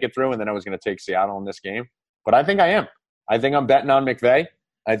Seattle would make it through, and then I was going to take Seattle in this game. But I think I am. I think I'm betting on McVay.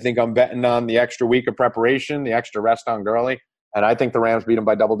 I think I'm betting on the extra week of preparation, the extra rest on Gurley, and I think the Rams beat them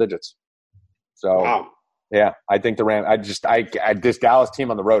by double digits. So, wow. Yeah, I think the Rams. This Dallas team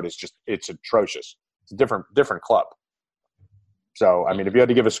on the road is it's atrocious. It's a different club. So, I mean, if you had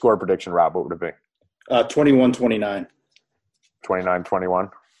to give a score prediction, Rob, what would it be? 21-29. 29-21.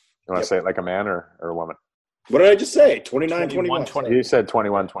 You want to say it like a man or a woman? What did I just say? 29-21. You said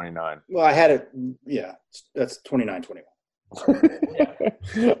 21-29. Well, I had it. Yeah, that's 29-21.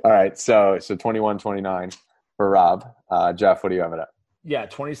 All right, so 21-29 for Rob. Jeff, what do you have it at? Yeah,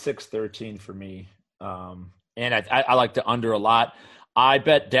 26-13 for me. And I like the under a lot. I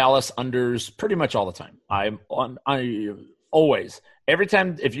bet Dallas unders pretty much all the time. I always. Every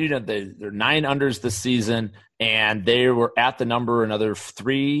time, if you know, there are 9 unders this season, and they were at the number another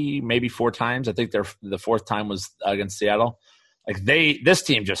 3, maybe 4 times. I think the 4th time was against Seattle. Like this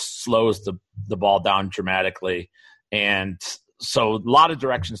team just slows the ball down dramatically, and so a lot of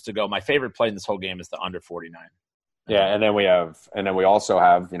directions to go. My favorite play in this whole game is the under 49. Yeah, and then we also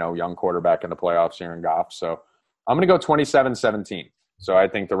have young quarterback in the playoffs here in Goff. So I'm going to go 27-17. So I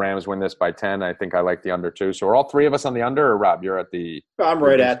think the Rams win this by 10. I think I like the under too. So are all 3 of us on the under, or Rob, you're at the – I'm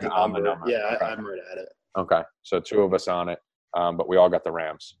right at the number. Yeah, okay. I'm right at it. Okay, so 2 of us on it, but we all got the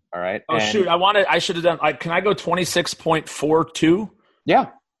Rams. All right. Oh, shoot. I should have done can I go 26.42? Yeah,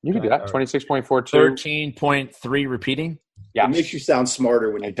 you can do that. 26.42. 13.3 repeating? Yeah, It makes you sound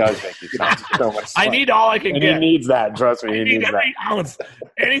smarter when you it does make you sound so much I smarter. need all I can And get. he needs that. Trust me, he needs that. Every ounce.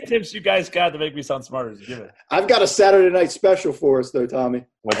 Any tips you guys got to make me sound smarter, give it. I've got a Saturday night special for us, though, Tommy.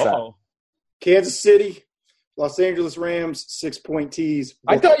 What's that? Uh-oh. Kansas City, Los Angeles Rams, 6-point tees.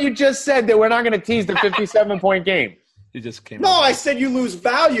 I thought you just said that we're not going to tease the 57-point game. You just came No, up. I said you lose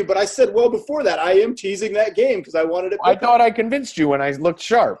value, but I said well before that I am teasing that game because I wanted it. I thought I convinced you when I looked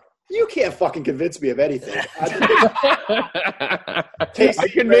sharp. You can't fucking convince me of anything. I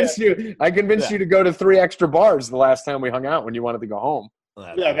convinced you. I convinced you to go to 3 extra bars the last time we hung out when you wanted to go home.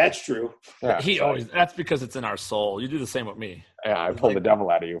 Yeah, that's true. Yeah, That's because it's in our soul. You do the same with me. yeah. I pull the devil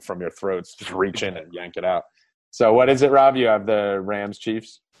out of you from your throats. Just reach in and yank it out. So what is it, Rob? You have the Rams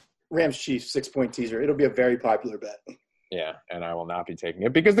Chiefs. Rams Chiefs 6-point teaser. It'll be a very popular bet. Yeah, and I will not be taking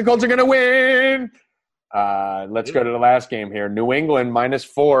it because the Colts are going to win. Let's go to the last game here. New England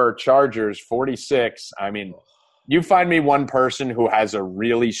 -4, Chargers 46. I mean, you find me one person who has a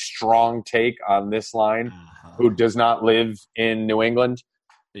really strong take on this line who does not live in New England,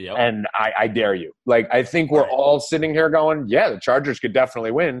 Yep. and I dare you. Like, I think we're all sitting here going, yeah, the Chargers could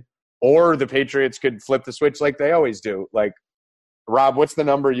definitely win, or the Patriots could flip the switch like they always do. Like, Rob, what's the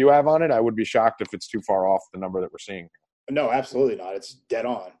number you have on it? I would be shocked if it's too far off the number that we're seeing. No, absolutely not. It's dead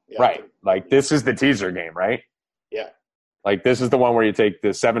on. Yeah, Right. Like, this is the teaser game, right? Yeah. Like, this is the one where you take the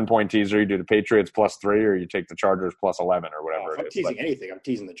 7-point teaser, you do the Patriots +3, or you take the Chargers +11 or whatever If I'm it is. teasing Like, anything, I'm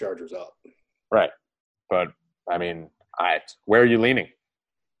teasing the Chargers up. right. But, I mean, where are you leaning?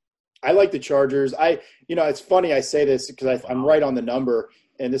 I like the Chargers. It's funny I say this because I'm right on the number,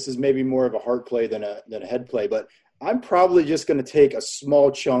 and this is maybe more of a heart play than a head play, but I'm probably just going to take a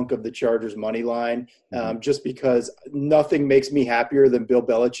small chunk of the Chargers money line just because nothing makes me happier than Bill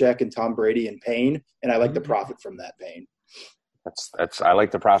Belichick and Tom Brady in pain, and I like to profit from that pain. I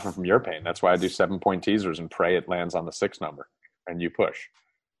like to profit from your pain. That's why I do 7-point teasers and pray it lands on the 6 number, and you push.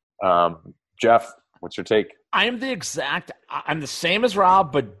 Jeff, what's your take? I'm the same as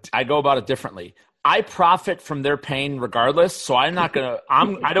Rob, but I go about it differently. I profit from their pain regardless, so I'm not gonna.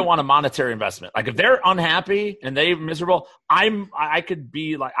 I don't want a monetary investment. Like if they're unhappy and they're miserable, I could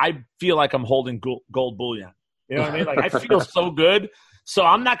be like I feel like I'm holding gold bullion. You know what I mean? Like I feel so good, so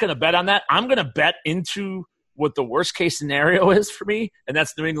I'm not gonna bet on that. I'm gonna bet into what the worst case scenario is for me, and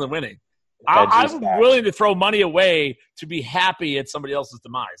that's New England winning. I'm willing to throw money away to be happy at somebody else's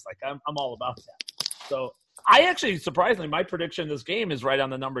demise. Like I'm all about that. So I actually, surprisingly, my prediction in this game is right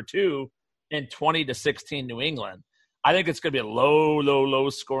on the number 2. In 20-16 New England. I think it's going to be a low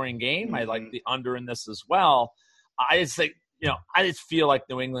scoring game. I like the under in this as well. I just think, I just feel like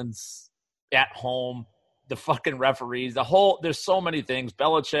New England's at home. The fucking referees, there's so many things.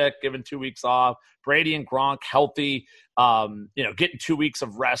 Belichick given 2 weeks off, Brady and Gronk healthy, getting 2 weeks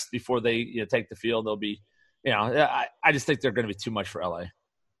of rest before they take the field. They'll be, I just think they're going to be too much for LA.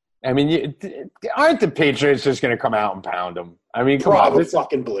 I mean, aren't the Patriots just going to come out and pound them? I mean, come on. This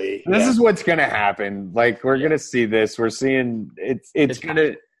is what's going to happen. Like, we're going to see this. We're seeing it's going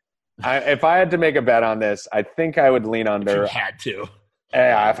to – if I had to make a bet on this, I think I would lean under. If you had to.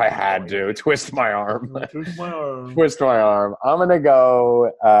 Yeah, if I had to. Twist my arm. Twist my arm. I'm going to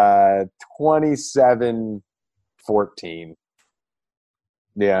go 27-14.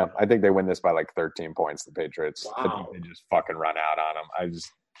 Yeah, I think they win this by like 13 points, the Patriots. Wow. I think they just fucking run out on them.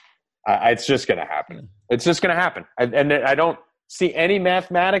 It's just going to happen. It's just going to happen. And I don't see any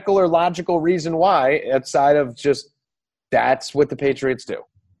mathematical or logical reason why outside of just that's what the Patriots do.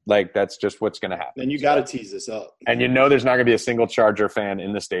 Like, that's just what's going to happen. And you got to tease this up. And there's not going to be a single Charger fan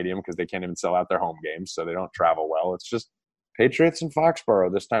in the stadium because they can't even sell out their home games, so they don't travel well. It's just Patriots in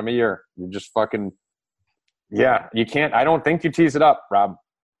Foxborough this time of year. You just fucking – yeah, you can't – I don't think you tease it up, Rob.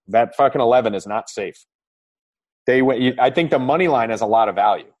 That fucking 11 is not safe. I think the money line has a lot of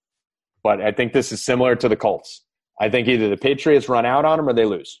value. But I think this is similar to the Colts. I think either the Patriots run out on them or they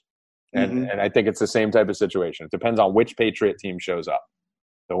lose. And I think it's the same type of situation. It depends on which Patriot team shows up.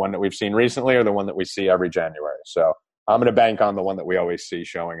 The one that we've seen recently or the one that we see every January. So I'm going to bank on the one that we always see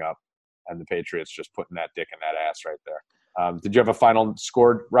showing up and the Patriots just putting that dick in that ass right there. Did you have a final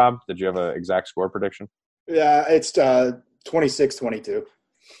score, Rob? Did you have an exact score prediction? Yeah, it's 26-22.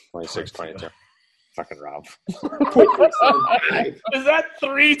 26-22. Fucking Rob. Is that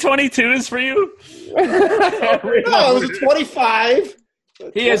 3 22s for you? No, it was a 25.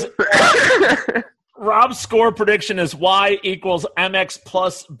 He is. Rob's score prediction is Y equals MX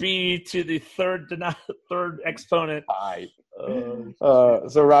plus B to the third exponent.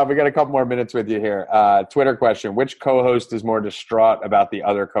 So, Rob, we got a couple more minutes with you here. Twitter question. Which co-host is more distraught about the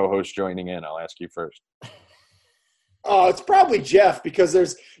other co-host joining in? I'll ask you first. Oh, it's probably Jeff because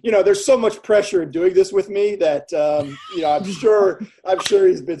there's so much pressure in doing this with me that, I'm sure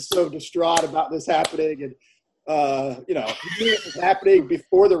he's been so distraught about this happening. And, he knew it was happening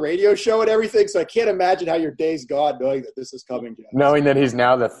before the radio show and everything. So I can't imagine how your day's gone knowing that this is coming, Jeff. Knowing that he's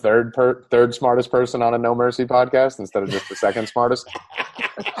now the third smartest person on a No Mercy podcast instead of just the second smartest.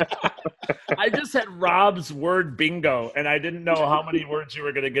 I just had Rob's word bingo, and I didn't know how many words you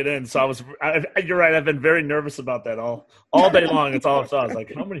were going to get in. So you're right. I've been very nervous about that all day long. It's all I saw. I was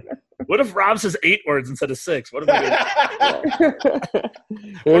like, how many? What if Rob says 8 words instead of 6? What am I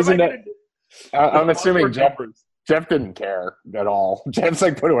going to do? I'm assuming Jeff didn't care at all. Jeff's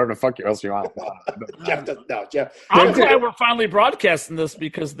like, put whatever the fuck else you want. Jeff doesn't know. Jeff. I'm glad we're finally broadcasting this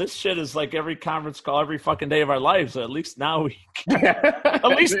because this shit is like every conference call every fucking day of our lives. So at least now we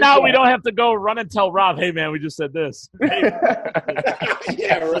don't have to go run and tell Rob, hey man, we just said this.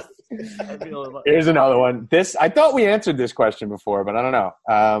 Yeah, right. Here's another one. I thought we answered this question before, but I don't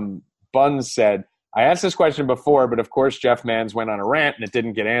know. Buns said, I asked this question before, but of course Jeff Mans went on a rant and it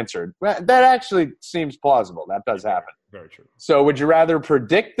didn't get answered. Well, that actually seems plausible. That does happen. Very true. So would you rather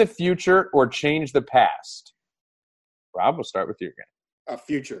predict the future or change the past? Rob, we'll start with you again.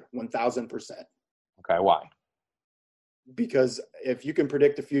 Future, 1,000%. Okay, why? Because if you can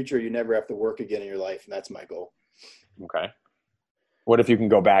predict the future, you never have to work again in your life, and that's my goal. Okay. What if you can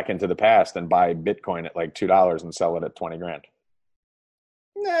go back into the past and buy Bitcoin at like $2 and sell it at $20,000?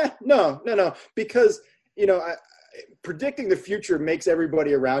 No. Because, predicting the future makes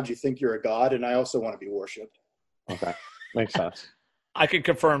everybody around you think you're a god, and I also want to be worshipped. Okay. Makes sense. I can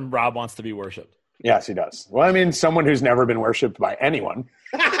confirm Rob wants to be worshipped. Yes, he does. Well, I mean, someone who's never been worshipped by anyone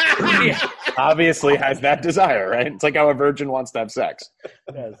obviously has that desire, right? It's like how a virgin wants to have sex.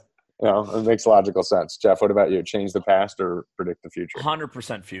 Yes. It makes logical sense. Jeff, what about you? Change the past or predict the future?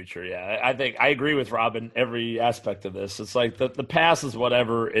 100% future, yeah. I think I agree with Rob in every aspect of this. It's like the past is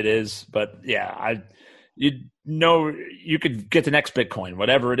whatever it is, but yeah, you could get the next Bitcoin,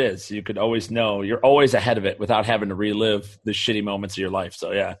 whatever it is. You could always know. You're always ahead of it without having to relive the shitty moments of your life.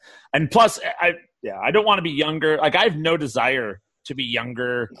 So, yeah. And plus, I don't want to be younger. Like, I have no desire to be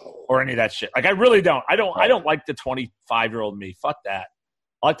younger or any of that shit. Like, I really don't. I don't like the 25-year-old me. Fuck that.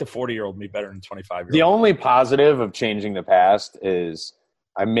 I like the 40-year-old me better than 25-year-old. The only positive of changing the past is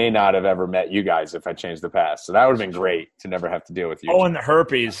I may not have ever met you guys if I changed the past. So that would have been great to never have to deal with you. Oh, and the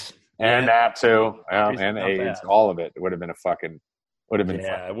herpes. And that too. And AIDS. Bad. All of it. It would have been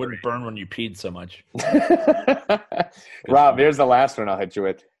Yeah, it wouldn't burn when you peed so much. Rob, here's the last one I'll hit you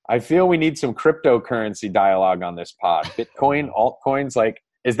with. I feel we need some cryptocurrency dialogue on this pod. Bitcoin, altcoins,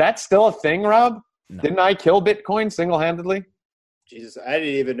 is that still a thing, Rob? No. Didn't I kill Bitcoin single-handedly? Jesus, I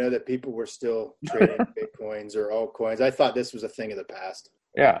didn't even know that people were still trading Bitcoins or altcoins. I thought this was a thing of the past.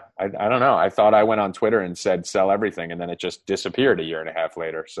 Yeah, I don't know. I thought I went on Twitter and said sell everything, and then it just disappeared a year and a half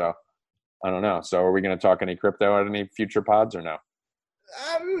later. So I don't know. So are we going to talk any crypto at any future pods or no?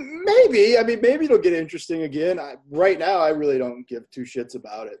 Maybe. I mean, maybe it'll get interesting again. Right now, I really don't give two shits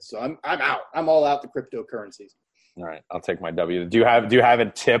about it. So I'm out. I'm all out the cryptocurrencies. All right, I'll take my W. Do you have a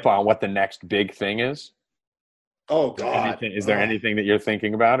tip on what the next big thing is? Oh God! Is there anything that you're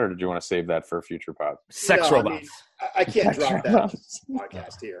thinking about, or did you want to save that for a future pod? Sex robots. I mean, I can't drop that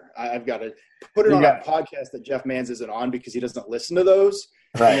podcast here. I've got to put it on a podcast that Jeff Mans isn't on because he doesn't listen to those.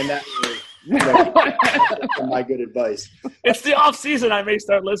 Right. And that my good advice. It's the off season. I may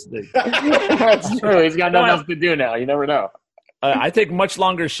start listening. That's true. He's got nothing else to do now. You never know. I take much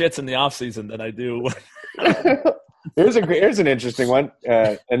longer shits in the off season than I do. Here's an interesting one,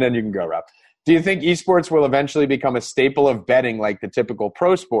 and then you can go, Rob. Do you think esports will eventually become a staple of betting like the typical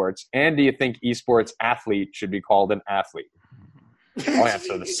pro sports? And do you think esports athlete should be called an athlete? I'll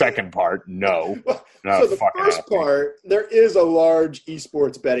answer the second part. No. So the first part, there is a large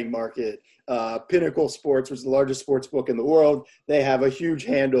esports betting market. Pinnacle Sports, which is the largest sports book in the world, they have a huge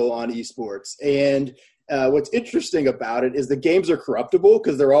handle on esports. And what's interesting about it is the games are corruptible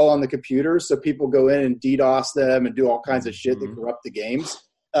because they're all on the computer. So people go in and DDoS them and do all kinds of shit that corrupt the games.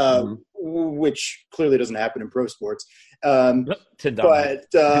 Which clearly doesn't happen in pro sports. But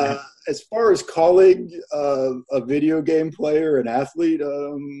as far as calling a video game player an athlete,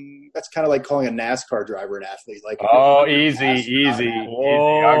 that's kind of like calling a NASCAR driver an athlete. Like, easy.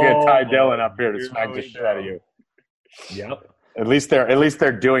 I'll get Ty Dillon up here to smack the shit out of you. Yep. At least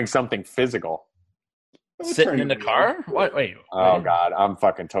they're doing something physical. Sitting in the car? What? Wait. Oh God, I'm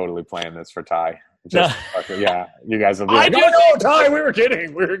fucking totally playing this for Ty. Just, yeah, you guys will be like, no, Ty, we were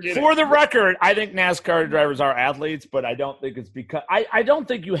kidding. For the record, I think NASCAR drivers are athletes, but I don't think it's because I don't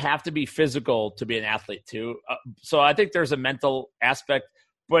think you have to be physical to be an athlete too. So I think there's a mental aspect,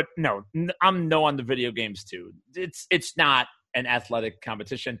 but no, I'm no on the video games too. It's not an athletic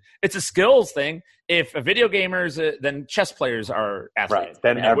competition. It's a skills thing. If a video gamers, then chess players are athletes.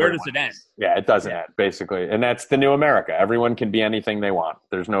 Right. Then where does it end? Yeah, it doesn't end, basically. And that's the new America. Everyone can be anything they want.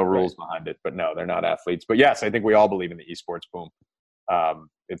 There's no rules behind it. But no, they're not athletes. But yes, I think we all believe in the esports boom.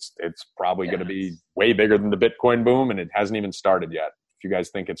 It's probably going to be way bigger than the Bitcoin boom, and it hasn't even started yet. If you guys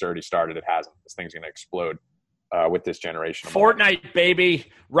think it's already started, it hasn't. This thing's going to explode with this generation. Fortnite, baby.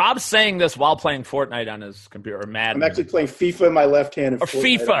 Rob's saying this while playing Fortnite on his computer. Or Madden. I'm actually playing FIFA in my left hand. Or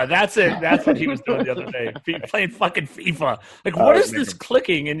FIFA. That's it. That's what he was doing the other day. Playing fucking FIFA. Like, what is this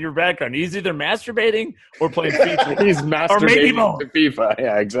clicking in your background? He's either masturbating or playing FIFA. He's masturbating to FIFA.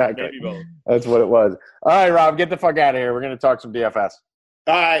 Yeah, exactly. That's what it was. All right, Rob, get the fuck out of here. We're going to talk some DFS.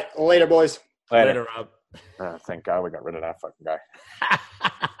 All right. Later, boys. Later, Rob. Oh, thank God we got rid of that fucking guy.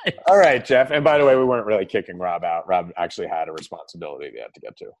 All right, Jeff. And by the way, we weren't really kicking Rob out. Rob actually had a responsibility he had to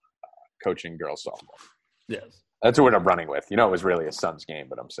get to, coaching girls softball. Yes. That's what I'm running with. You know, it was really his son's game,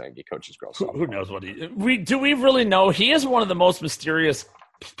 but I'm saying he coaches girls softball. Who knows what do we really know? He is one of the most mysterious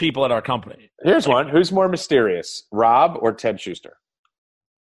people at our company. Here's one. Who's more mysterious, Rob or Ted Schuster?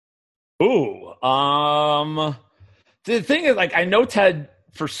 Ooh. The thing is, like, I know Ted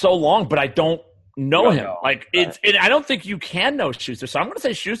for so long, but I don't know him. Like, and I don't think you can know Schuster. So I'm going to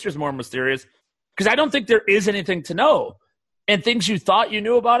say Schuster's more mysterious because I don't think there is anything to know. And things you thought you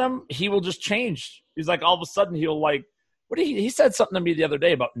knew about him, he will just change. He's like, all of a sudden, he'll like, he said something to me the other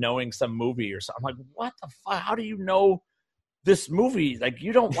day about knowing some movie or something. I'm like, what the fuck? How do you know this movie? Like,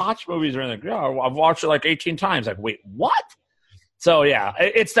 you don't watch movies or anything. Yeah, I've watched it like 18 times. Like, wait, what? So yeah,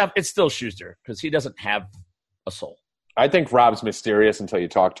 it's still Schuster because he doesn't have a soul. I think Rob's mysterious until you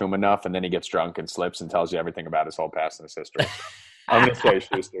talk to him enough, and then he gets drunk and slips and tells you everything about his whole past and his history. I'm going to say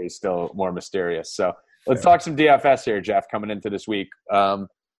Schuster is still more mysterious. So let's talk some DFS here, Jeff, coming into this week. So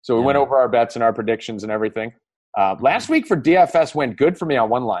we went over our bets and our predictions and everything. Last week for DFS went good for me on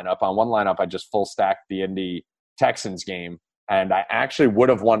one lineup. On one lineup, I just full stacked the Indy Texans game, and I actually would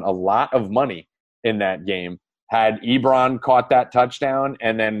have won a lot of money in that game had Ebron caught that touchdown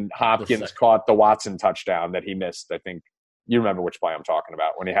and then Hopkins caught the Watson touchdown that he missed. I think you remember which play I'm talking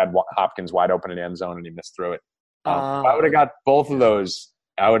about when he had Hopkins wide open in the end zone and he missed through it. If I would have got both of those,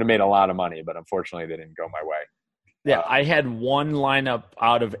 I would have made a lot of money, but unfortunately they didn't go my way. Yeah, I had one lineup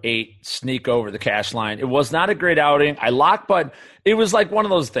out of 8 sneak over the cash line. It was not a great outing. I lock button. It was like one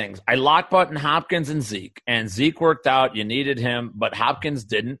of those things. I lock button Hopkins and Zeke worked out. You needed him, but Hopkins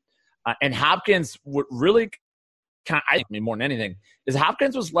didn't. And Hopkins would really I think more than anything is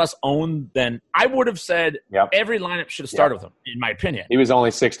Hopkins was less owned than I would have said. Every lineup should have started with him, in my opinion. He was only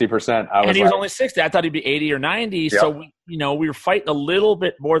 60%. He was only 60. I thought he'd be 80 or 90. So we were fighting a little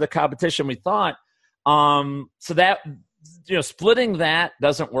bit more the competition we thought. So that splitting that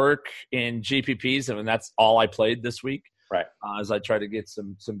doesn't work in GPPs. I mean, that's all I played this week. Right. As I try to get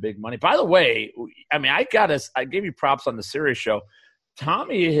some big money. By the way, I mean, I gave you props on the Sirius show.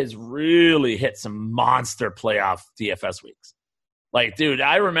 Tommy has really hit some monster playoff DFS weeks. Like, dude,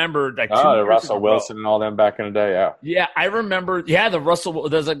 I remember like the Russell Wilson and all them back in the day. Yeah. Yeah, I rember. Yeah, the Russell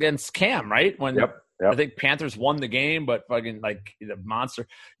was against Cam, right? When I think Panthers won the game, but fucking like the monster.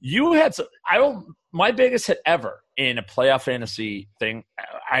 You had my biggest hit ever in a playoff fantasy thing.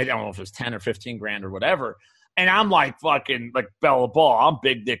 I don't know if it was 10 or 15 grand or whatever. And I'm like fucking like Bella Ball. I'm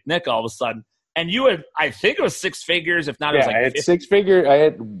Big Dick Nick all of a sudden. And you had, I think it was 6 figures, if not, it was like I had 50. 6 figure. I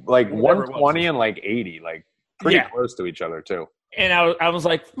had like 120 and like 80, like pretty close to each other too. And I was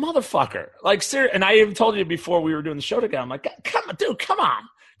like, motherfucker, like seriously. And I even told you before we were doing the show together. I'm like, come on, dude, come on.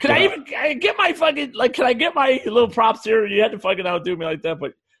 Can I get my fucking can I get my little props here? You had to fucking outdo me like that,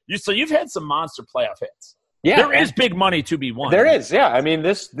 but you've had some monster playoff hits. Yeah, there is big money to be won. There is, yeah. I mean,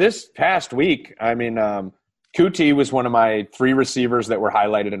 this past week, I mean, Kuti was one of my 3 receivers that were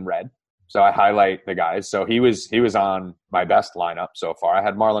highlighted in red. So I highlight the guys. So he was on my best lineup so far. I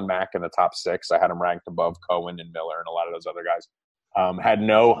had Marlon Mack in the top 6. I had him ranked above Cohen and Miller and a lot of those other guys. Had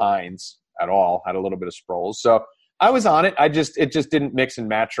no Hines at all. Had a little bit of Sproles. So I was on it. It just didn't mix and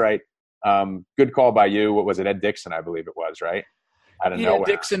match right. Good call by you. What was it? Ed Dixon, I believe it was, right? I don't know.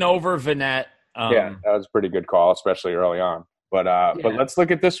 Dixon over Vanette. Yeah, that was a pretty good call, especially early on. But let's look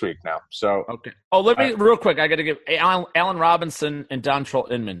at this week now. So okay. Oh, let me real quick. I got to give Allen Robinson and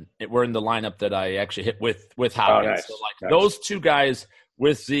Dontrell Inman. We're in the lineup that I actually hit with Hopkins. Nice. So those 2 guys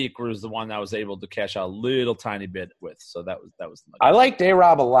with Zeke was the one that I was able to cash out a little tiny bit with. So that was the I liked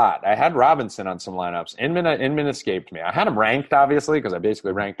A-Rob a lot. I had Robinson on some lineups. Inman escaped me. I had him ranked, obviously, because I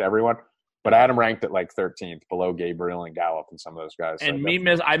basically ranked everyone. But I had him ranked at like 13th, below Gabriel and Gallup and some of those guys. And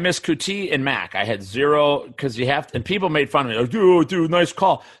I missed Kuti and Mac. I had 0 because you have to, and people made fun of me. Like, dude, nice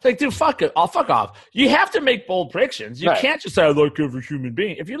call. It's like, dude, fuck it. I'll fuck off. You have to make bold predictions. You can't just say I like every human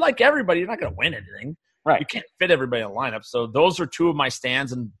being. If you like everybody, you're not going to win anything. Right. You can't fit everybody in the lineup. So those are 2 of my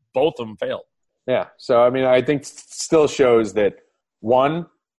stands, and both of them failed. Yeah. So, I mean, I think still shows that,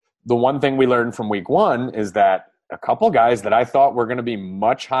 the one thing we learned from week 1 is that a couple guys that I thought were going to be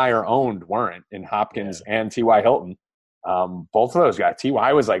much higher owned weren't, in Hopkins and T.Y. Hilton. Both of those guys.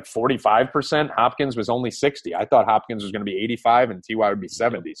 T.Y. was like 45%. Hopkins was only 60. I thought Hopkins was going to be 85 and T.Y. would be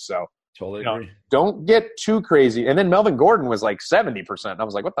 70. So totally agree. Don't get too crazy. And then Melvin Gordon was like 70%. I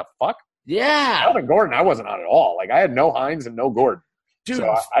was like, what the fuck? Yeah. Melvin Gordon, I wasn't on at all. Like, I had no Hines and no Gordon. Dude.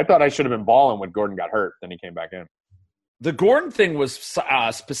 So I thought I should have been balling when Gordon got hurt. Then he came back in. The Gordon thing was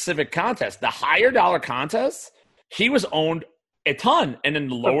a specific contest. The higher dollar contests, he was owned a ton. And in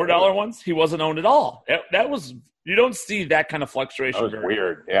the lower dollar ones, he wasn't owned at all. That was – you don't see that kind of fluctuation. That was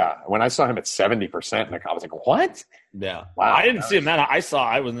weird, yeah. When I saw him at 70% in the I was like, what? Yeah. Wow. I didn't see him that.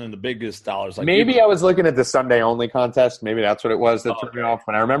 I was in the biggest dollars. Like maybe I was looking at the Sunday-only contest. Maybe that's what it was that threw me off.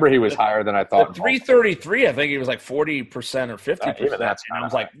 When I remember he was higher than I thought. 333, I think he was like 40% or 50%. Even that's and I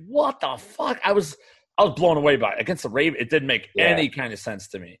was like, what the fuck? I was blown away by it. Against the Ravens, it didn't make any kind of sense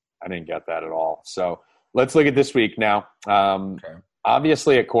to me. I didn't get that at all. So let's look at this week now.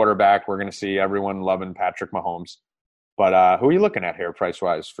 Obviously, at quarterback, we're going to see everyone loving Patrick Mahomes. But who are you looking at here,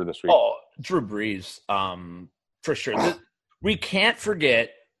 price-wise, for this week? Oh, Drew Brees, for sure. We can't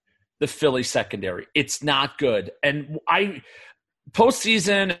forget the Philly secondary. It's not good. And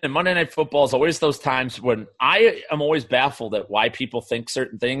postseason and Monday Night Football is always those times when I am always baffled at why people think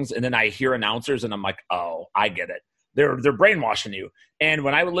certain things, and then I hear announcers, and I'm like, oh, I get it. They're brainwashing you. And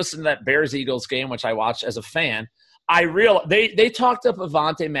when I would listen to that Bears-Eagles game, which I watched as a fan, I realized they talked up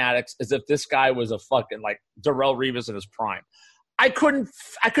Avonte Maddox as if this guy was a fucking like Darrelle Revis in his prime. I couldn't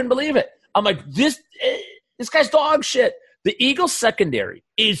believe it. I'm like, this guy's dog shit. The Eagles secondary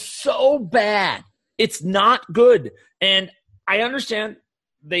is so bad. It's not good. And I understand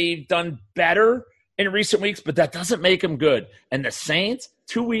they've done better in recent weeks, but that doesn't make them good. And the Saints,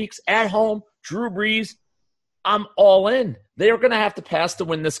 2 weeks at home, Drew Brees, I'm all in. They are going to have to pass to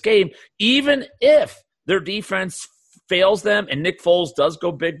win this game, even if their defense fails them and Nick Foles does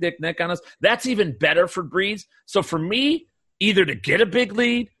go big Dick Nick on us. That's even better for Brees. So for me, either to get a big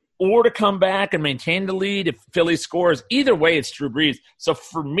lead or to come back and maintain the lead if Philly scores, either way, it's Drew Brees. So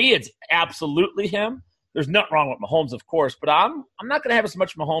for me, it's absolutely him. There's nothing wrong with Mahomes, of course, but I'm not going to have as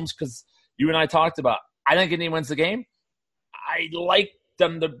much Mahomes because you and I talked about, I think Indy wins the game. I like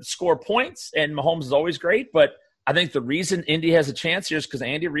them to score points, and Mahomes is always great, but I think the reason Indy has a chance here is because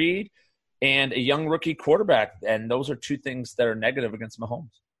Andy Reid and a young rookie quarterback, and those are 2 things that are negative against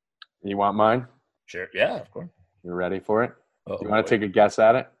Mahomes. You want mine? Sure. Yeah, of course. You ready for it? Do you want to take a guess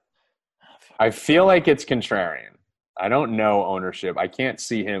at it? I feel like it's contrarian. I don't know ownership. I can't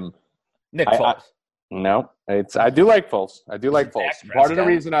see him. Nick Foles. No. I do like Foles. Part of the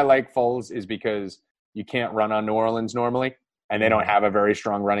reason I like Foles is because you can't run on New Orleans normally, and they don't have a very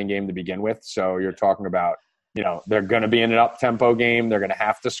strong running game to begin with. So you're talking about, they're going to be in an up-tempo game. They're going to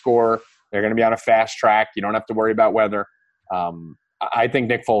have to score. They're going to be on a fast track. You don't have to worry about weather. I think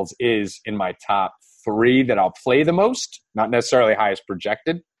Nick Foles is in my top 3 that I'll play the most, not necessarily highest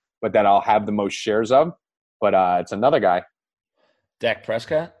projected, but that I'll have the most shares of. But it's another guy. Dak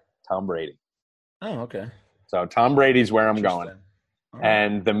Prescott? Tom Brady. Oh, okay. So Tom Brady's where I'm going. Right.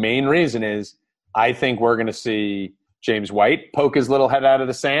 And the main reason is I think we're going to see James White poke his little head out of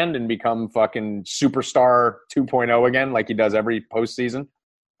the sand and become fucking superstar 2.0 again like he does every postseason.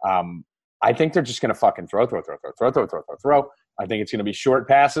 I think they're just going to fucking throw. I think it's going to be short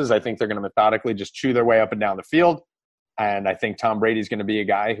passes. I think they're going to methodically just chew their way up and down the field. And I think Tom Brady's going to be a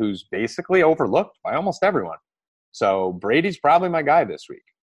guy who's basically overlooked by almost everyone. So Brady's probably my guy this week.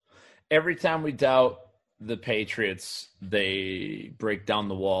 Every time we doubt the Patriots, they break down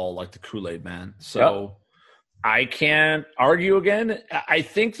the wall like the Kool-Aid man. So I can't argue again. I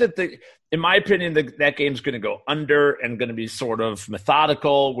think that in my opinion, that game's going to go under and going to be sort of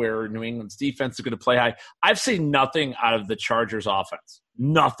methodical where New England's defense is going to play high. I've seen nothing out of the Chargers offense.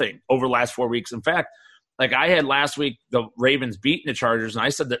 Nothing over the last 4 weeks. In fact, like I had last week, the Ravens beating the Chargers, and I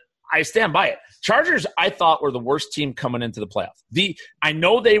said that I stand by it. Chargers, I thought, were the worst team coming into the playoffs. I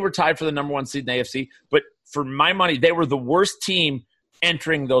know they were tied for the number 1 seed in the AFC, but for my money, they were the worst team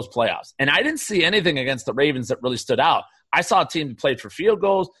entering those playoffs. And I didn't see anything against the Ravens that really stood out. I saw a team that played for field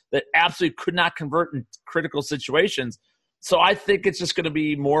goals that absolutely could not convert in critical situations. So I think it's just going to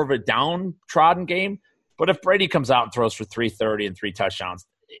be more of a downtrodden game. But if Brady comes out and throws for 330 and 3 touchdowns,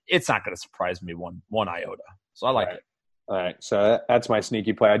 it's not going to surprise me one iota. So I like it. All right, so that's my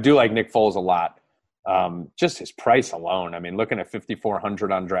sneaky play. I do like Nick Foles a lot. Just his price alone. I mean, looking at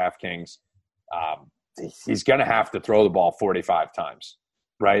 5,400 on DraftKings, he's going to have to throw the ball 45 times,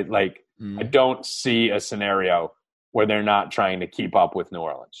 right? Like, I don't see a scenario where they're not trying to keep up with New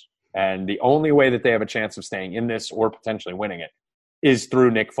Orleans. And the only way that they have a chance of staying in this or potentially winning it is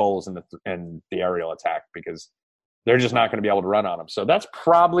through Nick Foles and the aerial attack, because they're just not going to be able to run on him. So that's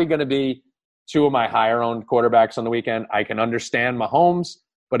probably going to be two of my higher-owned quarterbacks on the weekend. I can understand Mahomes,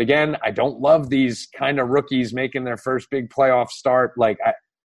 but again, I don't love these kind of rookies making their first big playoff start. Like,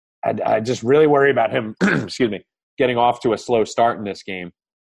 I just really worry about him, excuse me, getting off to a slow start in this game.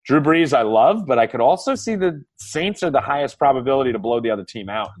 Drew Brees I love, but I could also see the Saints are the highest probability to blow the other team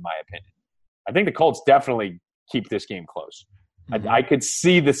out, in my opinion. I think the Colts definitely keep this game close. I could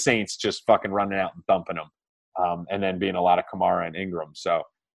see the Saints just fucking running out and thumping them, and then being a lot of Kamara and Ingram. So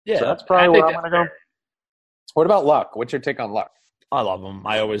that's probably where I'm going to go. What about Luck? What's your take on Luck? I love him.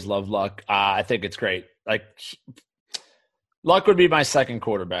 I always love Luck. I think it's great. Like, Luck would be my second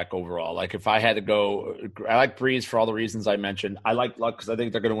quarterback overall. Like, if I had to go, I like Breeze for all the reasons I mentioned. I like Luck because I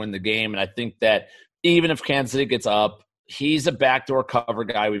think they're going to win the game. And I think that even if Kansas City gets up, he's a backdoor cover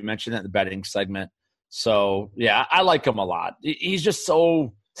guy. We mentioned that in the betting segment. So, yeah, I like him a lot. He's just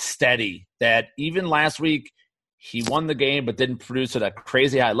so steady that even last week he won the game but didn't produce at a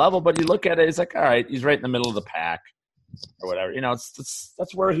crazy high level. But you look at it, it's like, all right, he's right in the middle of the pack or whatever. You know,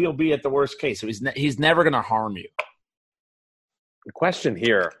 that's where he'll be at the worst case. So he's never going to harm you. The question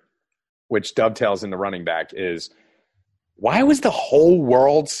here, which dovetails into running back, is why was the whole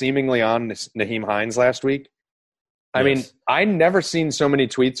world seemingly on Nyheim Hines last week? I mean, I never seen so many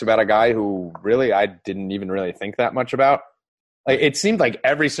tweets about a guy who really I didn't even really think that much about. Like, it seemed like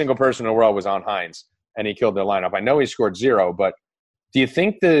every single person in the world was on Hines, and he killed their lineup. I know he scored 0, but do you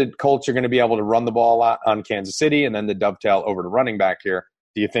think the Colts are going to be able to run the ball a lot on Kansas City, and then the dovetail over to running back here?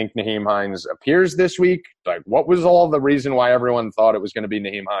 Do you think Nyheim Hines appears this week? Like, what was all the reason why everyone thought it was going to be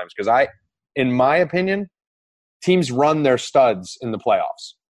Nyheim Hines? Because in my opinion, teams run their studs in the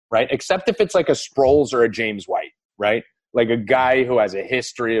playoffs, right? Except if it's like a Sproles or a James White, right? Like a guy who has a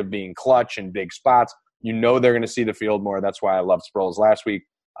history of being clutch in big spots. You know they're going to see the field more. That's why I loved Sproles last week.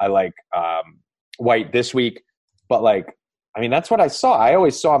 I like White this week. But, like, I mean, that's what I saw. I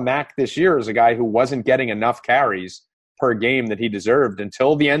always saw Mac this year as a guy who wasn't getting enough carries per game that he deserved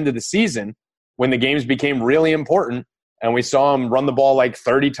until the end of the season when the games became really important and we saw him run the ball like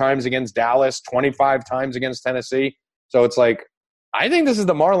 30 times against Dallas, 25 times against Tennessee. So it's like, I think this is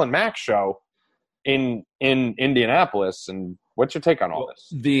the Marlon Mack show in Indianapolis. And what's your take on all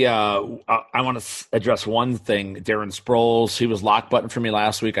this? I want to address one thing. Darren Sproles, he was lock button for me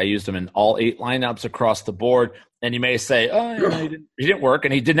last week. I used him in all 8 lineups across the board. And you may say, he didn't work,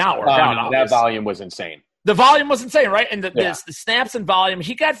 and he did not work out. That volume was insane. The volume was insane, right? And the snaps and volume,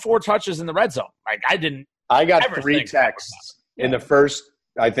 he got 4 touches in the red zone. Like, I got 3 texts in the first,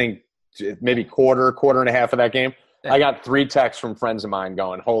 I think, maybe quarter and a half of that game. Yeah. I got 3 texts from friends of mine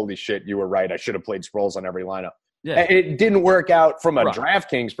going, holy shit, you were right. I should have played Sproles on every lineup. Yeah. It didn't work out from a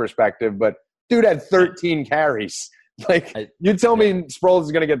DraftKings perspective, but dude had 13 carries. Like, you tell me Sproles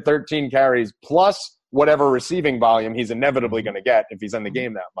is going to get 13 carries plus whatever receiving volume he's inevitably going to get if he's in the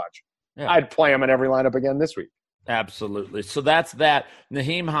game that much. Yeah. I'd play him in every lineup again this week. Absolutely. So that's that.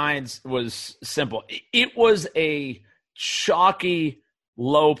 Nyheim Hines was simple. It was a chalky,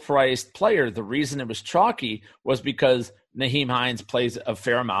 low-priced player. The reason it was chalky was because Nyheim Hines plays a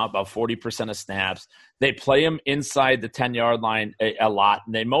fair amount, about 40% of snaps. They play him inside the 10-yard line a lot,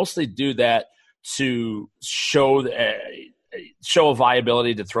 and they mostly do that to show a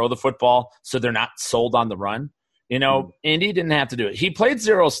viability to throw the football so they're not sold on the run. You know, Indy didn't have to do it. He played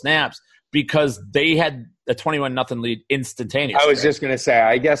 0 snaps because they had a 21-0 lead instantaneously. I was just going to say,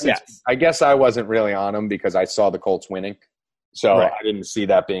 I guess I wasn't really on him because I saw the Colts winning. So I didn't see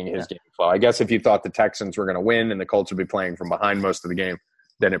that being his game flow. I guess if you thought the Texans were going to win and the Colts would be playing from behind most of the game,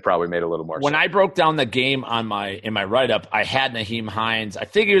 then it probably made a little more sense. When I broke down the game in my write-up, I had Nyheim Hines. I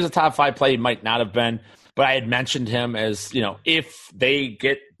think he was a top 5 play. He might not have been. But I had mentioned him as, you know, if they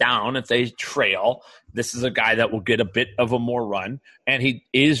get down, if they trail, this is a guy that will get a bit of a more run. And he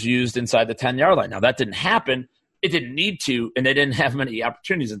is used inside the 10-yard line. Now, that didn't happen. It didn't need to, and they didn't have many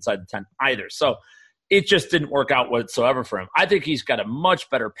opportunities inside the 10 either. So it just didn't work out whatsoever for him. I think he's got a much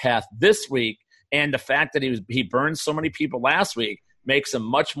better path this week. And the fact that he burned so many people last week makes them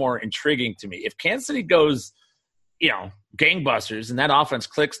much more intriguing to me. If Kansas City goes, gangbusters and that offense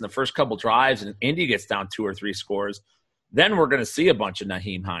clicks in the first couple drives and Indy gets down 2 or 3 scores, then we're going to see a bunch of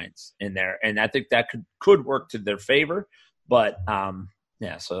Nyheim Hines in there. And I think that could work to their favor. But,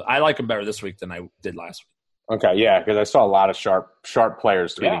 so I like them better this week than I did last week. Okay, yeah, because I saw a lot of sharp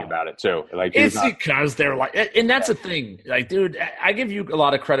players tweeting about it too. Like because they're like, and that's the thing. Like, dude, I give you a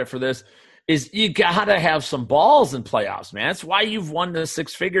lot of credit for this. Is you gotta have some balls in playoffs, man. That's why you've won the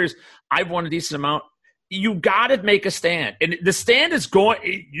 6 figures. I've won a decent amount. You gotta make a stand, and the stand is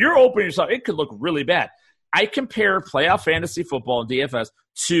going. You're opening yourself. It could look really bad. I compare playoff fantasy football and DFS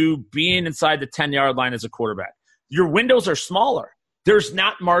to being inside the 10-yard line as a quarterback. Your windows are smaller. There's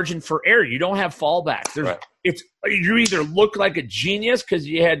not margin for error. You don't have fallbacks. You either look like a genius because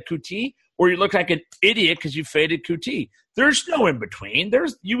you had QT, or you look like an idiot because you faded QT. There's no in between.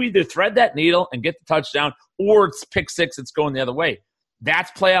 You either thread that needle and get the touchdown, or it's pick 6. It's going the other way.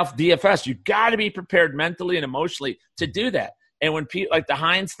 That's playoff DFS. You got to be prepared mentally and emotionally to do that. And when people like the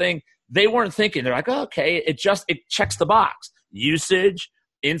Hines thing, they weren't thinking. They're like, oh, okay, it checks the box. Usage,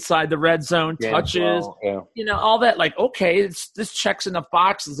 inside the red zone, touches, all that. Like, okay, this checks enough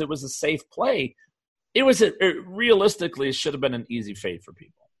boxes. It was a safe play. Realistically, it should have been an easy fade for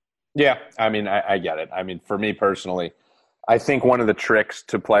people. Yeah, I mean, I get it. I mean, for me personally, I think one of the tricks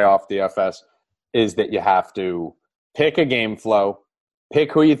to playoff DFS is that you have to pick a game flow,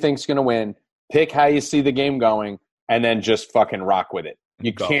 pick who you think's going to win, pick how you see the game going, and then just fucking rock with it.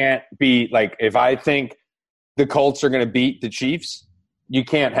 You can't be like, if I think the Colts are going to beat the Chiefs, you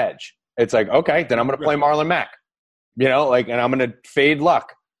can't hedge. It's like, okay, then I'm going to play Marlon Mack, and I'm going to fade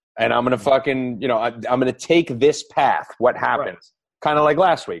Luck, and I'm going to fucking, I'm going to take this path. What happens? Right. Kind of like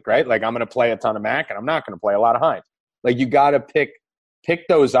last week, right? Like, I'm going to play a ton of Mack, and I'm not going to play a lot of Hines. Like, you got to pick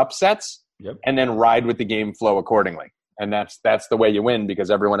those upsets and then ride with the game flow accordingly. And that's the way you win,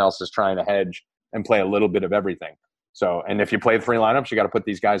 because everyone else is trying to hedge and play a little bit of everything. So, and if you play 3 lineups, you got to put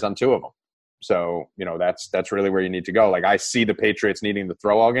these guys on 2 of them. So, that's really where you need to go. Like, I see the Patriots needing to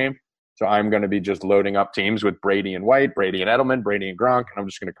throw all game. So I'm going to be just loading up teams with Brady and White, Brady and Edelman, Brady and Gronk, and I'm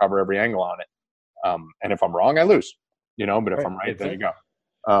just going to cover every angle on it. And if I'm wrong, I lose, but if I'm right, there you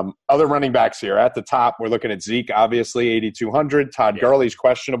go. Other running backs here at the top, we're looking at Zeke, obviously 8,200. Todd Gurley's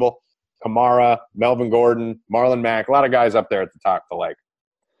questionable. Kamara, Melvin Gordon, Marlon Mack, a lot of guys up there at the top to like.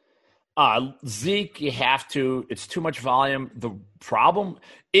 Zeke, you have to. It's too much volume. The problem,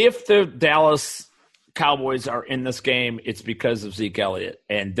 if the Dallas Cowboys are in this game, it's because of Zeke Elliott,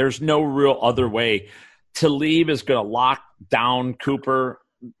 and there's no real other way. Talib is going to lock down Cooper.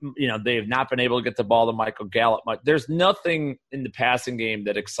 They have not been able to get the ball to Michael Gallup. There's nothing in the passing game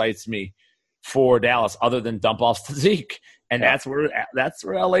that excites me for Dallas other than dump offs to Zeke, and that's where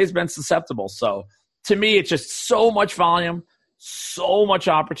LA's been susceptible. So to me, it's just so much volume, so much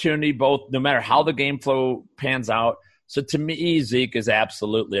opportunity, both no matter how the game flow pans out. So to me, Zeke is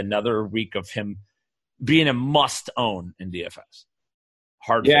absolutely another week of him being a must own in DFS.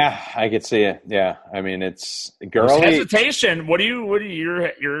 Hard. Yeah, I could see it. Yeah, I mean, it's Gurley. Hesitation. What do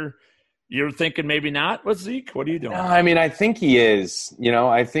you? You're thinking maybe not with Zeke. What are you doing? No, I mean, I think he is.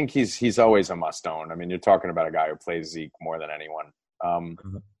 I think he's always a must own. I mean, you're talking about a guy who plays Zeke more than anyone.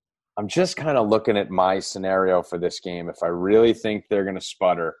 I'm just kind of looking at my scenario for this game. If I really think they're going to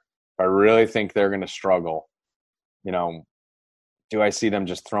sputter, if I really think they're going to struggle, do I see them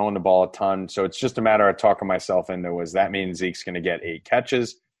just throwing the ball a ton? So it's just a matter of talking myself into, does that mean Zeke's going to get 8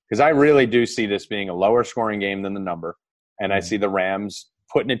 catches? Because I really do see this being a lower scoring game than the number. And I see the Rams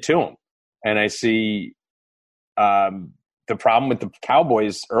putting it to him. And I see the problem with the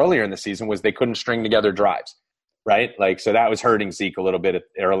Cowboys earlier in the season was they couldn't string together drives, right? Like, so that was hurting Zeke a little bit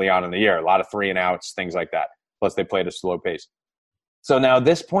early on in the year. A lot of 3 and outs, things like that. Plus they played a slow pace. So now at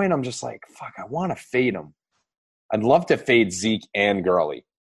this point, I'm just like, fuck, I want to fade him. I'd love to fade Zeke and Gurley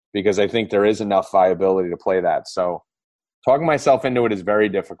because I think there is enough viability to play that. So talking myself into it is very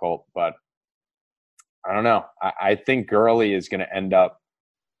difficult, but I don't know. I think Gurley is going to end up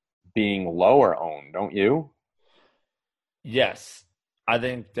being lower owned, don't you? Yes. I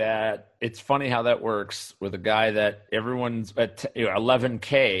think that it's funny how that works with a guy that everyone's at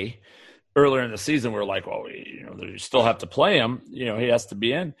 11K earlier in the season. We're like, well, you still have to play him. He has to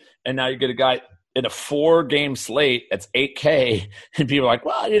be in. And now you get a guy in a 4-game slate, that's 8K, and people are like,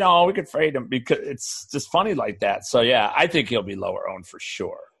 well, we could fade him because it's just funny like that. So, yeah, I think he'll be lower owned for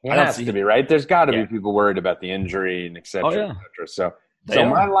sure. It has to be, right? There's got to be people worried about the injury and et cetera, et cetera. So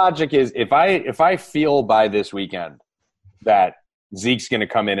my logic is if I feel by this weekend that Zeke's going to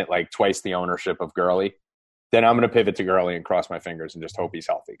come in at like twice the ownership of Gurley, then I'm going to pivot to Gurley and cross my fingers and just hope he's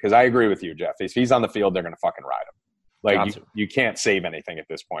healthy. Because I agree with you, Jeff. If he's on the field, they're going to fucking ride him. Like you can't save anything at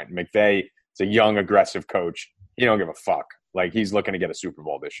this point. McVay is a young, aggressive coach. He don't give a fuck. Like he's looking to get a Super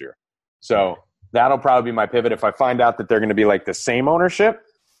Bowl this year. So that'll probably be my pivot. If I find out that they're going to be like the same ownership,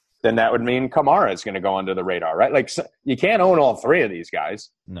 then that would mean Kamara is going to go under the radar, right? Like so, you can't own all three of these guys.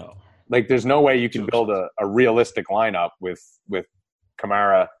 No. Like there's no way you can build a realistic lineup with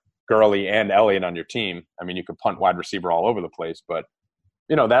Kamara, Gurley, and Elliott on your team. I mean, you could punt wide receiver all over the place, but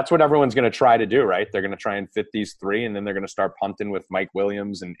that's what everyone's going to try to do, right? They're going to try and fit these three, and then they're going to start punting with Mike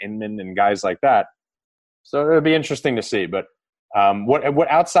Williams and Inman and guys like that. So it'll be interesting to see. But what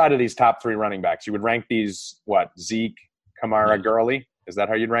outside of these top three running backs, you would rank these, Zeke, Kamara, Gurley? Is that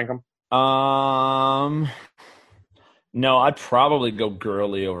how you'd rank them? No, I'd probably go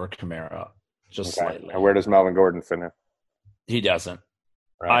Gurley over Kamara, just slightly. And where does Melvin Gordon fit in? He doesn't.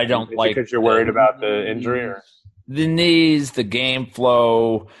 Right. I don't like because you're worried about the injury, or the knees, the game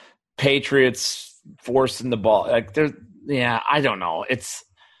flow, Patriots forcing the ball. Like I don't know.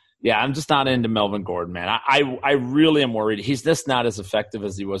 I'm just not into Melvin Gordon, man. I really am worried. He's just not as effective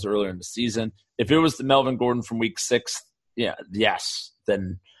as he was earlier in the season. If it was the Melvin Gordon from week 6,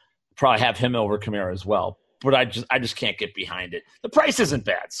 then probably have him over Kamara as well. But I just can't get behind it. The price isn't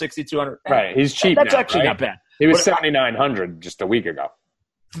bad, $6,200. Right, he's cheap. That's now, actually right? not bad. He was $7,900 just a week ago.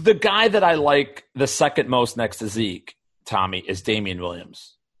 The guy that I like the second most next to Zeke, Tommy, is Damian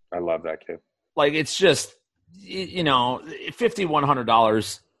Williams. I love that kid. Like it's just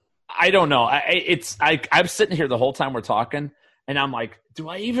 $5,100. I don't know. I'm sitting here the whole time we're talking, and I'm like, do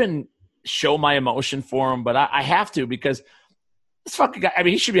I even show my emotion for him? But I have to, because this fucking guy, I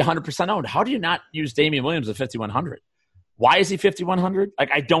mean, he should be 100% owned. How do you not use Damian Williams at $5,100? Why is he $5,100?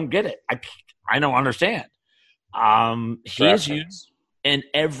 Like, I don't get it. I don't understand. He is used in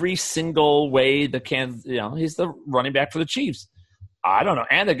every single way that can. He's the running back for the Chiefs. I don't know.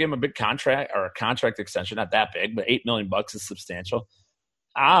 And they gave him a big contract, or a contract extension, not that big, but $8 million is substantial.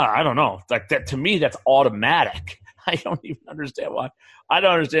 I don't know. Like that, to me, that's automatic. I don't even understand why. I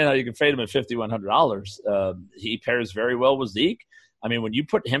don't understand how you can fade him at $5,100. He pairs very well with Zeke. I mean, when you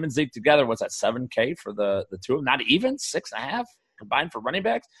put him and Zeke together, what's that, $7K for the two of them? Not even $6.5 combined for running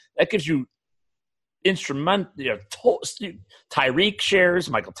backs. That gives you Tyreek shares,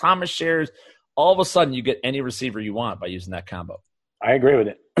 Michael Thomas shares. All of a sudden, you get any receiver you want by using that combo. I agree with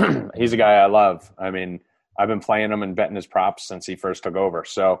it. He's a guy I love. I mean, I've been playing him and betting his props since he first took over.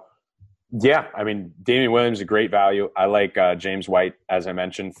 So, yeah, I mean, Damian Williams is a great value. I like James White, as I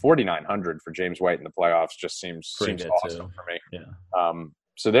mentioned. $4,900 for James White in the playoffs just seems awesome for me. Yeah.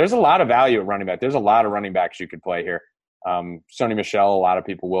 So there's a lot of value at running back. There's a lot of running backs you could play here. Sony Michel, a lot of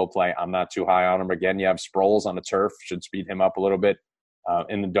people will play. I'm not too high on him. Again, you have Sproles on the turf, should speed him up a little bit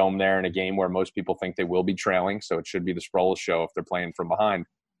in the dome there in a game where most people think they will be trailing. So it should be the Sproles show if they're playing from behind.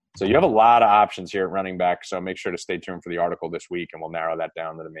 So you have a lot of options here at running back. So make sure to stay tuned for the article this week, and we'll narrow that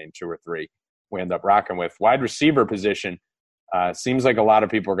down to the main 2 or 3 we end up rocking with. Wide receiver position, seems like a lot of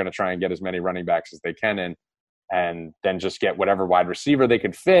people are going to try and get as many running backs as they can in, and then just get whatever wide receiver they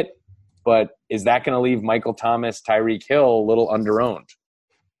can fit. But is that going to leave Michael Thomas, Tyreek Hill a little underowned?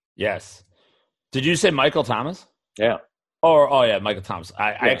 Yes. Did you say Michael Thomas? Yeah. Yeah, Michael Thomas.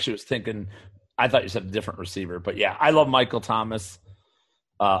 I actually was thinking, I thought you said a different receiver. But, yeah, I love Michael Thomas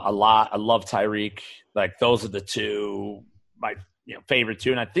a lot. I love Tyreek. Like, those are the two, my favorite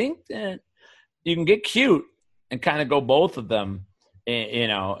two. And I think that you can get cute and kind of go both of them.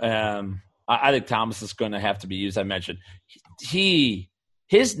 I think Thomas is going to have to be used. I mentioned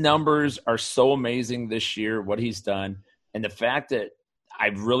his numbers are so amazing this year, what he's done. And the fact that I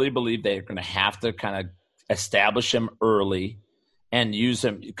really believe they're going to have to kind of establish him early and use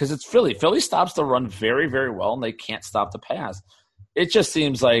him, because it's Philly. Philly stops the run very, very well, and they can't stop the pass. It just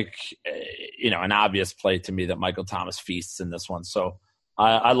seems like, an obvious play to me that Michael Thomas feasts in this one. So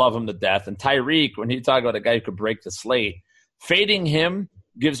I love him to death. And Tyreek, when you talk about a guy who could break the slate, fading him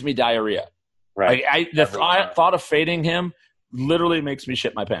gives me diarrhea. Right. The thought of fading him literally makes me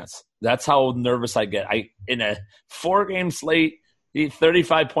shit my pants. That's how nervous I get. In a 4-game slate,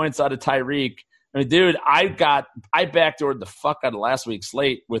 35 points out of Tyreek. I mean, dude, I backdoored the fuck out of last week's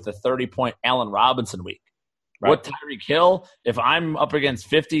slate with a 30-point Allen Robinson week. Right. What Tyreek Hill, if I'm up against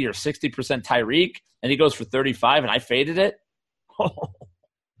 50 or 60% Tyreek and he goes for 35 and I faded it,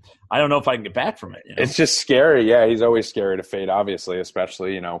 I don't know if I can get back from it. It's just scary. Yeah, he's always scary to fade, obviously,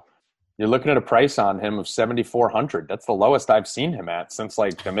 especially, you're looking at a price on him of $7,400. That's the lowest I've seen him at since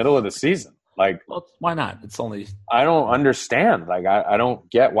like the middle of the season. Like, well, why not? It's only. I don't understand. Like, I don't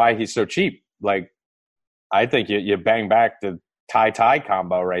get why he's so cheap. Like, I think you bang back the Ty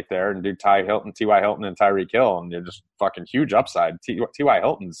combo right there and do T.Y. Hilton, and Tyreek Hill, and you're just fucking huge upside. T.Y.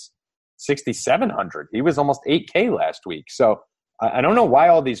 Hilton's 6,700. He was almost 8K last week. So I don't know why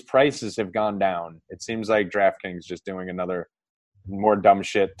all these prices have gone down. It seems like DraftKings just doing another more dumb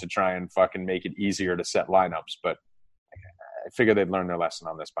shit to try and fucking make it easier to set lineups. But I figure they'd learn their lesson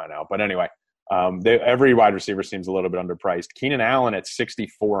on this by now. But anyway, every wide receiver seems a little bit underpriced. Keenan Allen at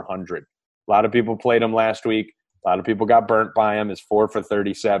 6,400. A lot of people played him last week. A lot of people got burnt by him. Is 4 for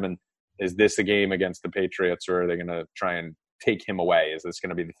 37. Is this a game against the Patriots, or are they going to try and take him away? Is this going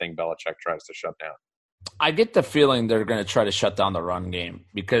to be the thing Belichick tries to shut down? I get the feeling they're going to try to shut down the run game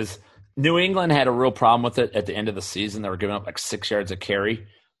because New England had a real problem with it at the end of the season. They were giving up like 6 yards a carry.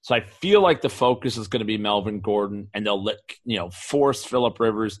 So I feel like the focus is going to be Melvin Gordon, and they'll force Phillip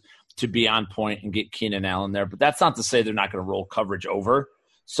Rivers to be on point and get Keenan Allen there. But that's not to say they're not going to roll coverage over.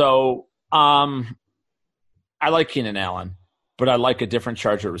 So I like Keenan Allen, but I like a different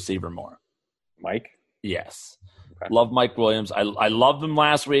Charger receiver more. Mike? Yes. Okay. Love Mike Williams. I loved him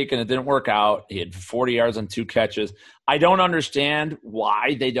last week, and it didn't work out. He had 40 yards on 2 catches. I don't understand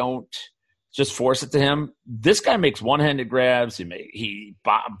why they don't just force it to him. This guy makes one-handed grabs. He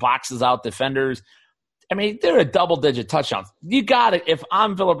boxes out defenders. I mean, they're a double-digit touchdowns. You got it. If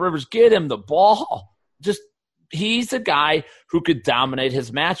I'm Phillip Rivers, get him the ball. He's a guy who could dominate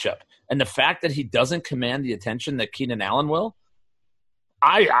his matchup. And the fact that he doesn't command the attention that Keenan Allen will,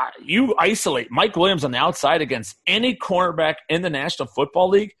 you isolate Mike Williams on the outside against any cornerback in the National Football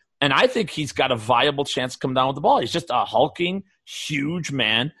League, and I think he's got a viable chance to come down with the ball. He's just a hulking, huge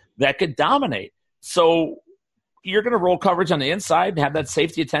man that could dominate. So you're going to roll coverage on the inside, have that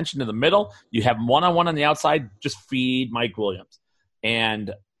safety attention to the middle. You have one-on-one on the outside, just feed Mike Williams.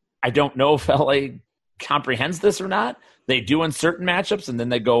 And I don't know if LA comprehends this or not. They do in certain matchups, and then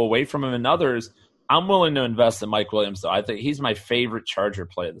they go away from him in others. I'm willing to invest in Mike Williams, though. I think he's my favorite Charger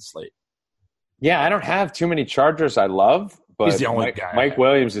play of the slate. Yeah, I don't have too many Chargers I love, but he's the only guy. Mike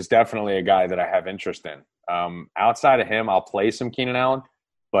Williams is definitely a guy that I have interest in. Outside of him, I'll play some Keenan Allen,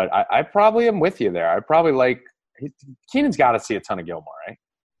 but I probably am with you there. I probably like – Keenan's got to see a ton of Gilmore, right?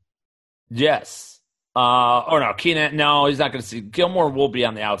 Yes. Keenan – no, he's not going to see – Gilmore will be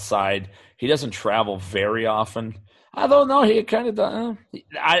on the outside. He doesn't travel very often. Although, no, he kind of does.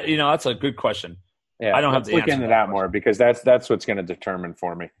 That's a good question. Yeah, I don't have to look into that more because that's what's going to determine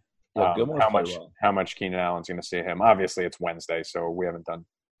for me how much Keenan Allen's going to see him. Obviously, it's Wednesday, so we haven't done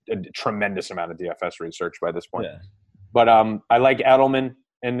a tremendous amount of DFS research by this point. Yeah. But I like Edelman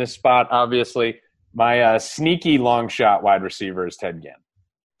in this spot. Obviously, my sneaky long shot wide receiver is Ted Ginn.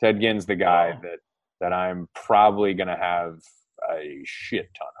 Ted Ginn's the guy that I'm probably going to have a shit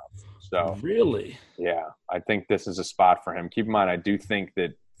ton of. So really, yeah, I think this is a spot for him. Keep in mind, I do think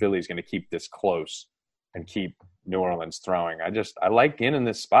that Philly's going to keep this close and keep New Orleans throwing. I like Ginn in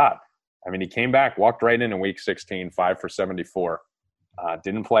this spot. I mean, he came back, walked right in week 16, 5 for 74.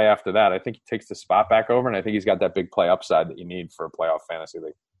 Didn't play after that. I think he takes the spot back over, and I think he's got that big play upside that you need for a playoff fantasy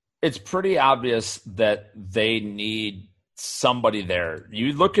league. It's pretty obvious that they need somebody there.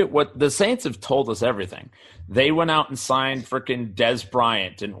 You look at what the Saints have told us everything. They went out and signed freaking Des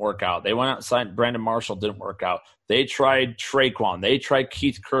Bryant, didn't work out. They went out and signed Brandon Marshall, didn't work out. They tried Traquan. They tried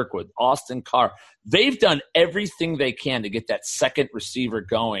Keith Kirkwood, Austin Carr. They've done everything they can to get that second receiver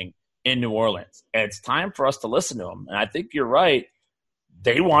going in New Orleans. And it's time for us to listen to them. And I think you're right.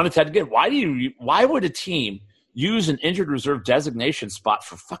 They wanted Ted Ginn. Why would a team use an injured reserve designation spot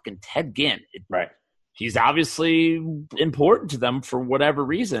for fucking Ted Ginn? Right. He's obviously important to them for whatever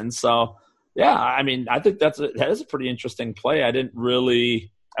reason. So, yeah, I mean, I think that is a pretty interesting play. I don't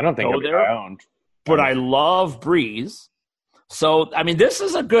think it'll be owned. But I love Breeze. So, I mean, this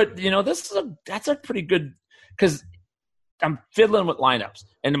is a good, that's a pretty good, because I'm fiddling with lineups.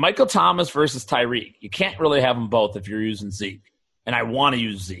 And Michael Thomas versus Tyreek, you can't really have them both if you're using Zeke. And I want to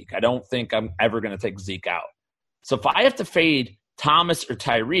use Zeke. I don't think I'm ever going to take Zeke out. So if I have to fade Thomas or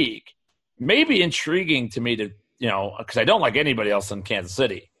Tyreek, maybe intriguing to me to, because I don't like anybody else in Kansas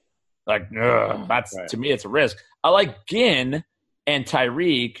City. Like, that's right. To me, it's a risk. I like Ginn and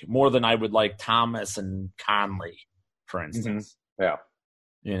Tyreek more than I would like Thomas and Conley, for instance. Mm-hmm.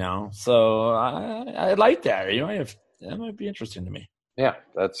 Yeah. So I like that. That might be interesting to me. Yeah,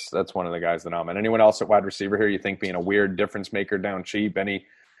 that's one of the guys that I'm in. Anyone else at wide receiver here you think being a weird difference maker down cheap?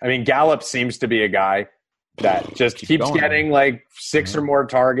 Gallup seems to be a guy that just keeps getting like 6 or more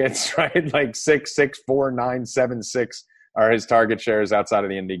targets, right? Like 6, 4, 9, 7, 6 are his target shares outside of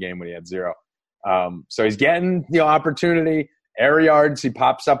the Indy game when he had 0. So he's getting opportunity. Air yards, he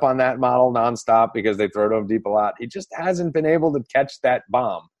pops up on that model nonstop because they throw to him deep a lot. He just hasn't been able to catch that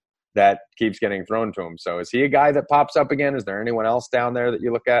bomb that keeps getting thrown to him. So is he a guy that pops up again? Is there anyone else down there that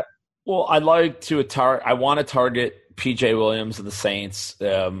you look at? Well, I want to target P.J. Williams and the Saints.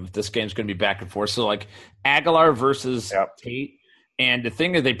 This game's going to be back and forth. So, like, Aguilar versus Tate. And the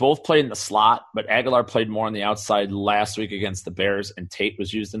thing is, they both played in the slot, but Aguilar played more on the outside last week against the Bears, and Tate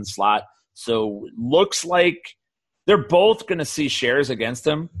was used in the slot. So, looks like they're both going to see shares against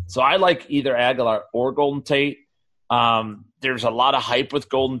him. So, I like either Aguilar or Golden Tate. There's a lot of hype with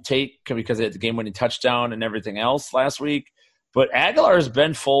Golden Tate because he had the game-winning touchdown and everything else last week. But Aguilar has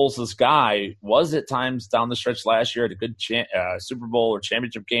been Foles' guy, was at times down the stretch last year at a good Super Bowl or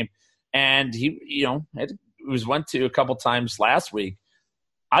championship game. And he, went to a couple times last week.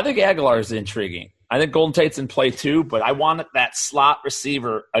 I think Aguilar is intriguing. I think Golden Tate's in play too, but I want that slot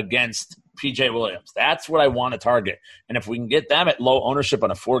receiver against P.J. Williams. That's what I want to target. And if we can get them at low ownership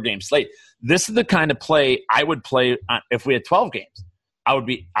on a 4-game slate, this is the kind of play I would play if we had 12 games.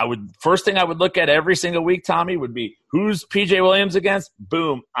 First thing I would look at every single week, Tommy, would be who's P.J. Williams against?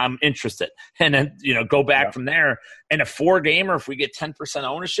 Boom, I'm interested. And then, go back from there. And a 4-gamer, if we get 10%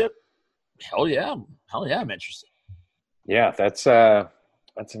 ownership, hell yeah, I'm interested. Yeah, that's an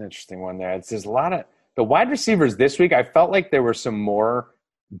interesting one there. There's a lot of the wide receivers this week. I felt like there were some more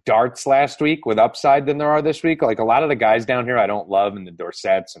darts last week with upside than there are this week. Like a lot of the guys down here I don't love, and the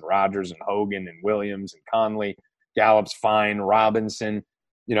Dorsetts and Rodgers and Hogan and Williams and Conley. Gallup's fine, Robinson,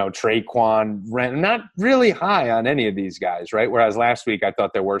 Traquan, not really high on any of these guys, right? Whereas last week I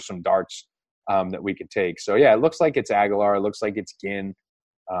thought there were some darts that we could take. So, yeah, it looks like it's Aguilar. It looks like it's Ginn.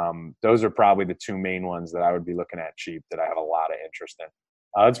 Those are probably the two main ones that I would be looking at cheap that I have a lot of interest in.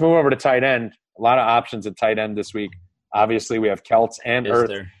 Let's move over to tight end. A lot of options at tight end this week. Obviously, we have Kelce and Ertz.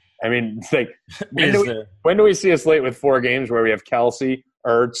 There? I mean, like, when do we see a slate with 4 games where we have Kelce,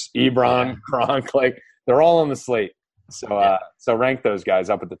 Ertz, Ebron, Gronk? Like, they're all on the slate. So so rank those guys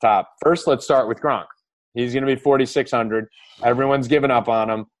up at the top. First, let's start with Gronk. He's going to be 4,600. Everyone's given up on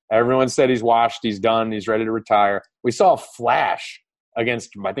him. Everyone said he's washed, he's done, he's ready to retire. We saw a flash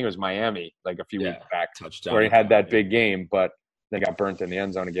against, I think it was Miami, like a few weeks back, touchdown, where he had that big game, but they got burnt in the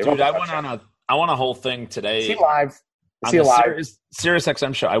end zone and gave up. Dude, I went a whole thing today. Is he live? Is he alive? Sirius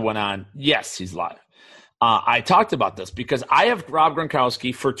XM show I went on. Yes, he's live. I talked about this because I have Rob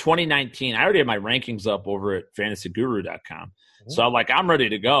Gronkowski for 2019. I already have my rankings up over at fantasyguru.com. Mm-hmm. So I'm ready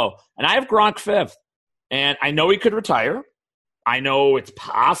to go. And I have Gronk 5th. And I know he could retire. I know it's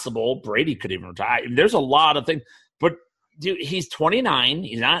possible Brady could even retire. There's a lot of things. But, dude, he's 29.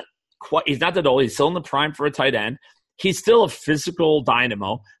 He's not that old. He's still in the prime for a tight end. He's still a physical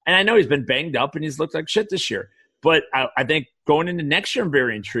dynamo. And I know he's been banged up and he's looked like shit this year. But I think going into next year, I'm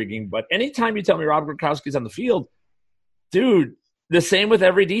very intriguing. But anytime you tell me Rob Gronkowski's on the field, dude, the same with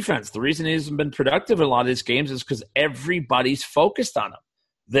every defense. The reason he hasn't been productive in a lot of these games is because everybody's focused on him.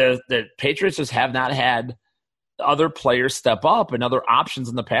 The Patriots just have not had other players step up and other options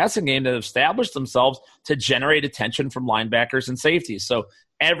in the passing game that have established themselves to generate attention from linebackers and safeties. So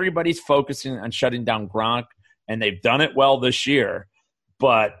everybody's focusing on shutting down Gronk, and they've done it well this year.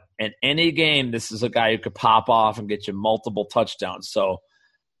 But in any game, this is a guy who could pop off and get you multiple touchdowns. So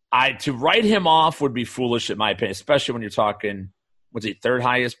to write him off would be foolish in my opinion, especially when you're talking, what's he, third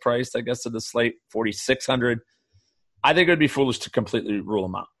highest priced, I guess, of the slate, 4,600. I think it would be foolish to completely rule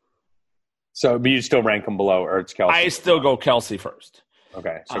him out. So, but you still rank him below Ertz, Kelce? I still go Kelce first.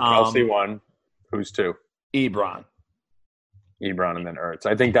 Okay, so Kelce 1. Who's 2? Ebron and then Ertz.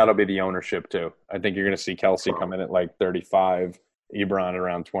 I think that'll be the ownership too. I think you're going to see Kelce come in at like 35. Ebron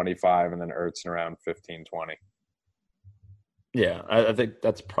around 25, and then Ertz around 15, 20. Yeah, I think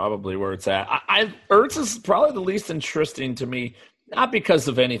that's probably where it's at. Ertz is probably the least interesting to me, not because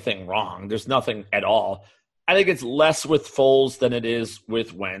of anything wrong. There's nothing at all. I think it's less with Foles than it is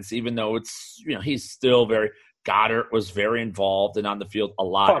with Wentz, even though it's, he's still Goddard was very involved and on the field a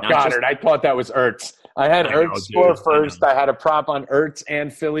lot. Goddard. I thought that was Ertz. I had Ertz score first. I had a prop on Ertz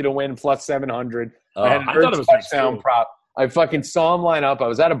and Philly to win plus 700. I had an Ertz touchdown prop. I fucking saw him line up. I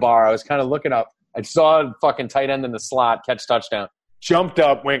was at a bar. I was kind of looking up. I saw a fucking tight end in the slot catch touchdown. Jumped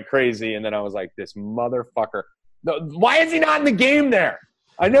up, went crazy, and then I was like, this motherfucker. Why is he not in the game there?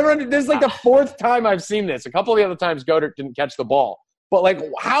 I never – this is like the 4th time I've seen this. A couple of the other times Goddard didn't catch the ball. But, like,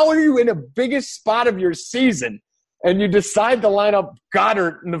 how are you in the biggest spot of your season and you decide to line up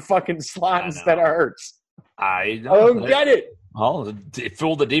Goddard in the fucking slot instead of Ertz? I don't get it. Oh, it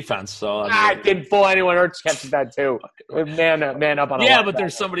fooled the defense. So I didn't fool anyone. Ertz catches that too. Man up on a yeah, but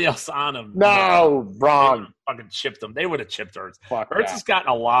there's somebody else on him. No, wrong. Fucking chipped him. They would have chipped Ertz. Ertz has gotten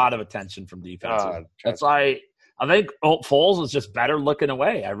a lot of attention from defense. That's why I think Foles is just better looking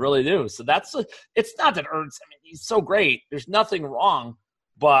away. I really do. So it's not that Ertz. I mean, he's so great. There's nothing wrong.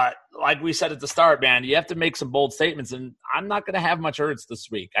 But like we said at the start, man, you have to make some bold statements. And I'm not going to have much Ertz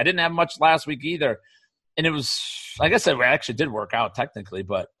this week. I didn't have much last week either. And it was, I guess it actually did work out technically,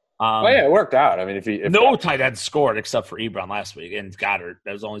 but it worked out. I mean, if no tight end scored except for Ebron last week and Goddard.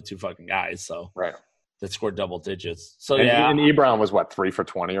 There was only two fucking guys, so right. That scored double digits. So and Ebron was what, 3 for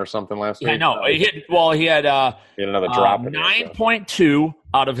 20 or something last week? I know. He had another drop. 9.2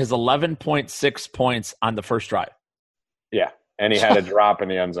 out of his 11.6 points on the first drive. Yeah, and he had a drop in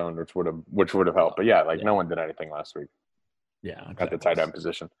the end zone, which would have helped. But no one did anything last week. Yeah, exactly. At the tight end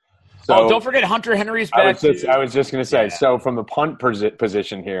position. So don't forget Hunter Henry's back. I was just going to say. So from the punt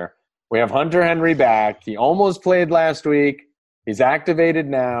position here, we have Hunter Henry back. He almost played last week. He's activated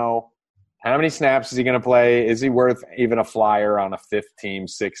now. How many snaps is he going to play? Is he worth even a flyer on a 5th team,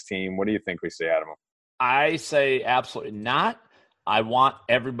 6th team? What do you think we see out of him? I say absolutely not. I want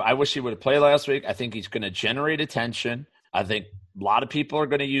everybody. I wish he would have played last week. I think he's going to generate attention. I think a lot of people are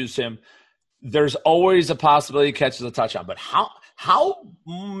going to use him. There's always a possibility he catches a touchdown. But how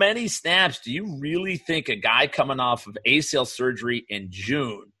many snaps do you really think a guy coming off of ACL surgery in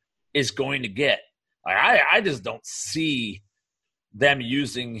June is going to get? I just don't see them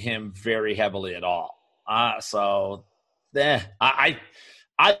using him very heavily at all. I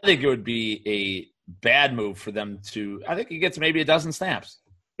think it would be a bad move for them to – I think he gets maybe a dozen snaps.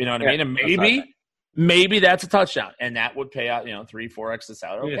 You know what I mean? And maybe that's a touchdown, and that would pay out, 3-4x the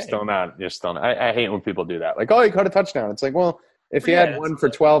salary. Okay. You're still not. I hate when people do that. Like, oh, he caught a touchdown. It's like, well, if he had 1 for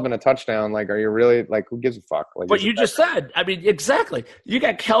 12 and a touchdown, like, are you really – like, who gives a fuck? Like, but you just said – I mean, exactly. You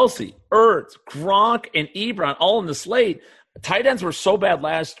got Kelsey, Ertz, Gronk, and Ebron all in the slate. Tight ends were so bad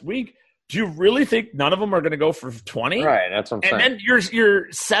last week. Do you really think none of them are going to go for 20? Right, that's what I'm saying. And then your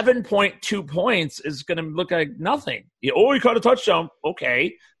 7.2 points is going to look like nothing. He caught a touchdown.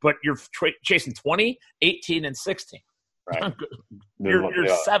 Okay, but you're chasing 20, 18, and 16. Right. your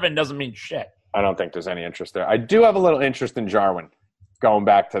 7 doesn't mean shit. I don't think there's any interest there. I do have a little interest in Jarwin, going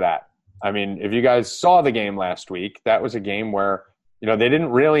back to that. I mean, if you guys saw the game last week, that was a game where they didn't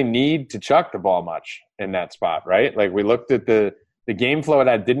really need to chuck the ball much in that spot, right? Like, we looked at the game flow of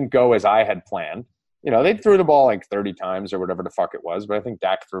that didn't go as I had planned. They threw the ball like 30 times or whatever the fuck it was, but I think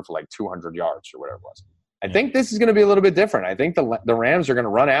Dak threw for like 200 yards or whatever it was. I think this is going to be a little bit different. I think the Rams are going to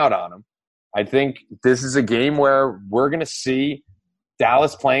run out on him. I think this is a game where we're going to see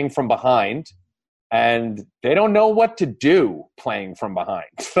Dallas playing from behind, and they don't know what to do playing from behind.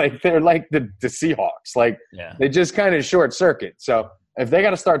 Like, they're like the Seahawks. Like, they just kind of short circuit. So if they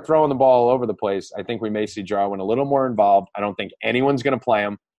got to start throwing the ball all over the place, I think we may see Jarwin a little more involved. I don't think anyone's going to play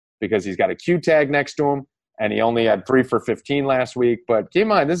him because he's got a Q tag next to him, and he only had 3 for 15 last week. But keep in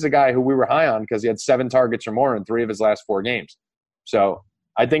mind, this is a guy who we were high on because he had 7 targets or more in 3 of his last 4 games. So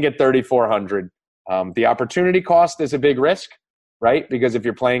I think at 3,400, the opportunity cost is a big risk, right? Because if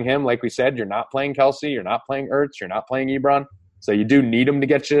you're playing him, like we said, you're not playing Kelsey, you're not playing Ertz, you're not playing Ebron. So you do need him to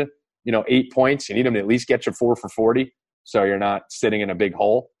get you, 8 points. You need him to at least get you 4 for 40. So you're not sitting in a big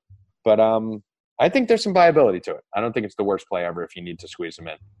hole. But I think there's some viability to it. I don't think it's the worst play ever if you need to squeeze him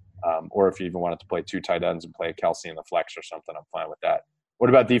in. Or if you even wanted to play 2 tight ends and play Kelsey in the flex or something, I'm fine with that.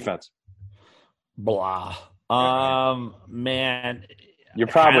 What about defense? Blah. Man. You're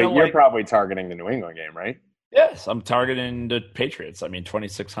probably targeting the New England game, right? Yes, I'm targeting the Patriots. I mean,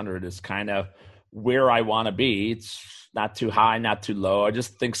 2,600 is kind of where I want to be. It's not too high, not too low. I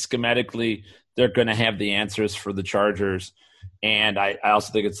just think schematically they're going to have the answers for the Chargers. And I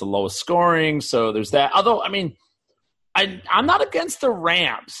also think it's the lowest scoring. So there's that. Although, I mean, I'm not against the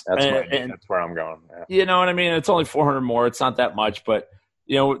Rams. That's where I'm going. Yeah. You know what I mean? It's only 400 more. It's not that much. But,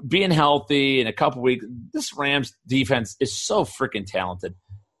 being healthy in a couple weeks, this Rams defense is so freaking talented.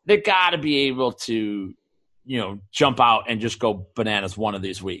 They got to be able to, jump out and just go bananas one of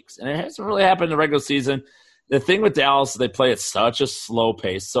these weeks. And it hasn't really happened in the regular season. The thing with Dallas is they play at such a slow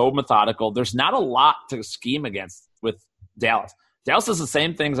pace, so methodical. There's not a lot to scheme against with Dallas. Dallas does the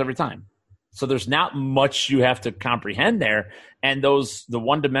same things every time. So there's not much you have to comprehend there. And the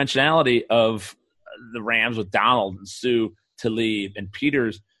one-dimensionality of the Rams with Donald and Sue, Talib, and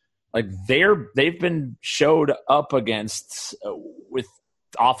Peters, like they've been showed up against with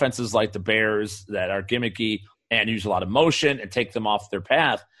offenses like the Bears that are gimmicky and use a lot of motion and take them off their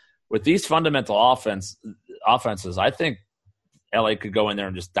path. With these fundamental offenses, I think LA could go in there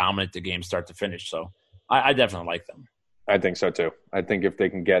and just dominate the game start to finish. So I definitely like them. I think so too. I think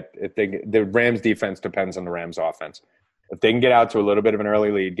the Rams defense depends on the Rams offense. If they can get out to a little bit of an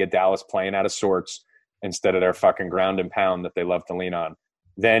early lead, get Dallas playing out of sorts instead of their fucking ground and pound that they love to lean on,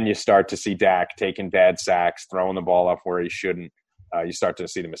 then you start to see Dak taking bad sacks, throwing the ball up where he shouldn't. You start to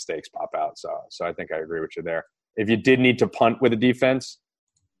see the mistakes pop out. So I think I agree with you there. If you did need to punt with a defense,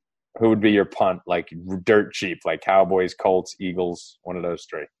 who would be your punt? Like dirt cheap, like Cowboys, Colts, Eagles, one of those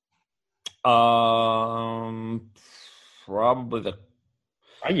 3. Probably the.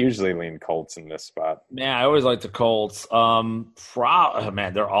 I usually lean Colts in this spot. Man, I always like the Colts. Man,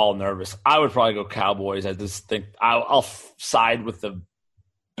 they're all nervous. I would probably go Cowboys. I just think I'll side with the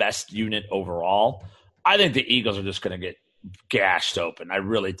best unit overall. I think the Eagles are just going to get gashed open. I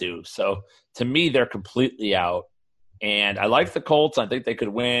really do. So to me, they're completely out. And I like the Colts. I think they could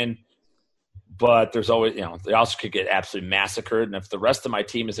win. But there's always, they also could get absolutely massacred. And if the rest of my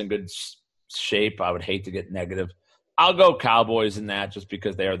team is in good shape, I would hate to get negative. I'll go Cowboys in that just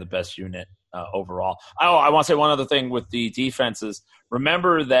because they are the best unit overall. Oh, I want to say one other thing with the defenses.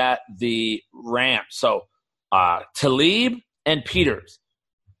 Remember that the Rams, so Talib and Peters,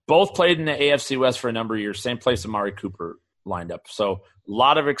 both played in the AFC West for a number of years, same place Amari Cooper lined up. So a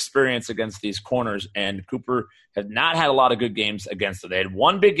lot of experience against these corners, and Cooper had not had a lot of good games against them. They had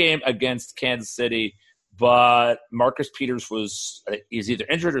one big game against Kansas City, but Marcus Peters is either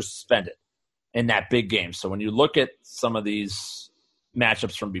injured or suspended in that big game. So when you look at some of these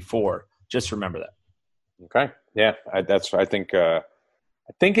matchups from before, just remember that. Okay. Yeah, I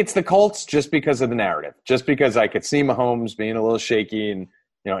think it's the Colts just because of the narrative, just because I could see Mahomes being a little shaky and,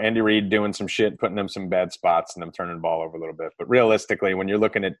 Andy Reid doing some shit, putting them some bad spots and them turning the ball over a little bit. But realistically, when you're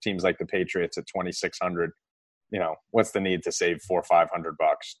looking at teams like the Patriots at 2,600, what's the need to save $400 or $500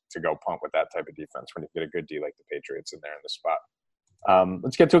 to go punt with that type of defense when you get a good D like the Patriots in there in the spot?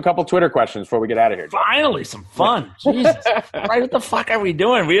 Let's get to a couple Twitter questions before we get out of here. Finally, some fun. Jesus, right? What the fuck are we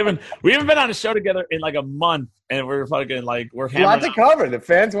doing? We haven't been on a show together in like a month, and we're fucking we're hammering. Lots to cover. The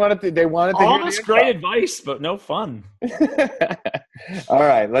fans wanted to all hear this great advice, but no fun. All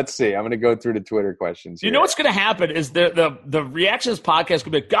right, let's see. I'm going to go through the Twitter questions here. You know what's going to happen is the reactions podcast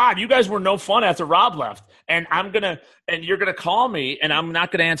could be, God, you guys were no fun after Rob left, and you're gonna call me, and I'm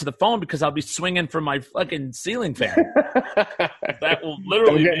not gonna answer the phone because I'll be swinging from my fucking ceiling fan. That will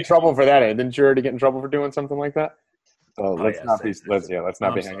literally get in trouble for that. Didn't you already get in trouble for doing something like that? So let's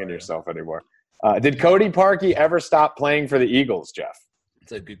not be hanging yourself anymore. Did Cody Parkey ever stop playing for the Eagles, Jeff?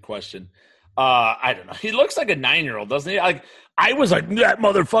 That's a good question. I don't know. He looks like a 9-year-old, doesn't he? I was like, that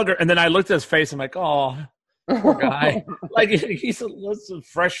motherfucker. And then I looked at his face. I'm like, oh, poor guy. He's a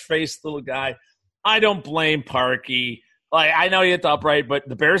fresh-faced little guy. I don't blame Parkey. I know he hit the upright, but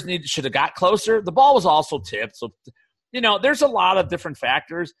the Bears should have got closer. The ball was also tipped. So, there's a lot of different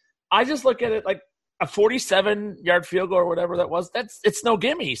factors. I just look at it like a 47-yard field goal or whatever that was. It's no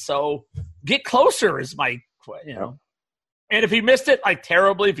gimme. So get closer is my, And if he missed it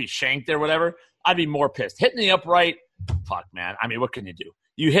terribly, if he shanked it or whatever, I'd be more pissed. Hitting the upright, fuck, man. I mean, what can you do?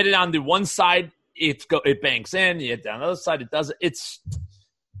 You hit it on the one side, it banks in. You hit it on the other side, it doesn't. It's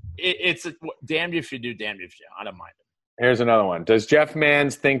damned if you do, damned if you don't. I don't mind it. Here's another one. Does Jeff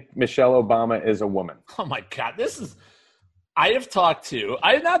Mans think Michelle Obama is a woman? Oh my God, I have not talked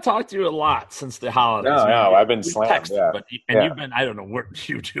to you a lot since the holidays. No, I've been slammed. You've been, I don't know where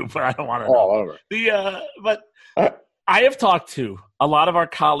you do, but I don't want to know. All over. But I have talked to a lot of our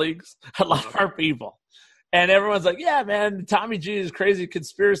colleagues, a lot of our people, and everyone's like, yeah, man, Tommy G is crazy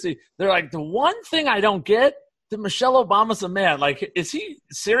conspiracy. They're like, the one thing I don't get, that Michelle Obama's a man. Is he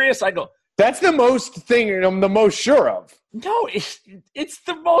serious? I go, that's the most thing I'm the most sure of. No, it's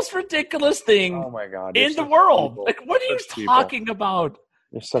the most ridiculous thing oh my God, in the world. People. What are you talking about?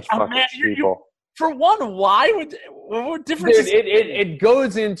 You're such fucking people. For one, what difference? Dude, it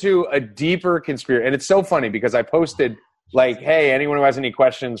goes into a deeper conspiracy. And it's so funny because I posted, hey, anyone who has any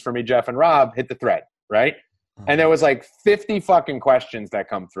questions for me, Jeff and Rob, hit the thread, right? And there was 50 fucking questions that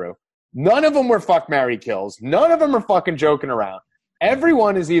come through. None of them were fuck, marry, kills. None of them are fucking joking around.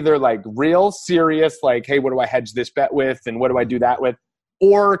 Everyone is either real serious, hey, what do I hedge this bet with and what do I do that with?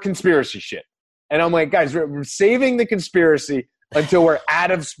 Or conspiracy shit. And I'm like, guys, we're saving the conspiracy until we're out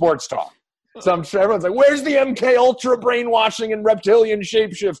of sports talk. So I'm sure everyone's like, where's the MK Ultra brainwashing and reptilian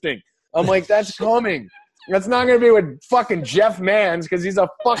shapeshifting? I'm like, that's coming. That's not going to be with fucking Jeff Mans because he's a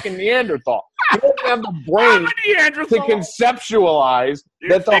fucking Neanderthal. He doesn't have the brain to conceptualize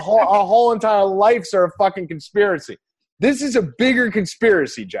that our whole entire lives are a fucking conspiracy. This is a bigger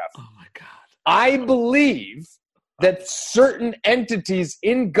conspiracy, Jeff. Oh, my God. I believe that certain entities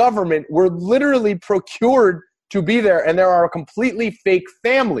in government were literally procured to be there, and there are completely fake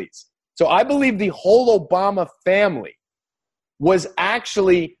families. So I believe the whole Obama family was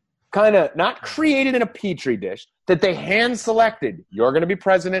actually kind of not created in a petri dish, that they hand-selected. You're going to be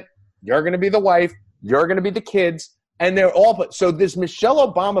president. You're going to be the wife. You're going to be the kids. And they're all – so this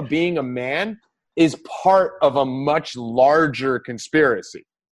Michelle Obama being a man – is part of a much larger conspiracy.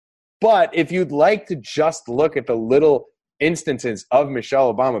 But if you'd like to just look at the little instances of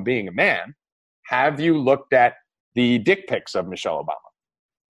Michelle Obama being a man, have you looked at the dick pics of Michelle Obama?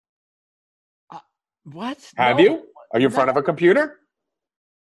 What? Have No. you? Are you in front of a computer?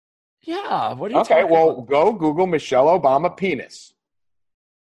 Yeah. What are you Okay, talking well, about? go Google Michelle Obama penis.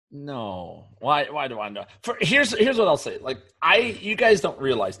 No. Why do I know? Here's what I'll say. Like you guys don't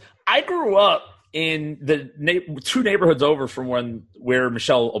realize. I grew up in the two neighborhoods over from where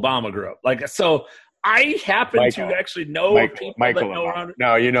Michelle Obama grew up. Like, so I happen to actually know people Michael that know Obama. around.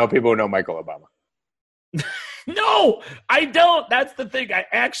 No, you know people who know Michael Obama. No, I don't. That's the thing. I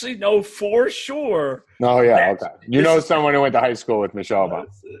actually know for sure. Oh, yeah, that okay. You know someone who went to high school with Michelle Obama.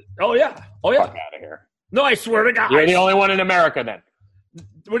 Oh, yeah. Oh, yeah. Fuck out of here. No, I swear to God. You're the only one in America then.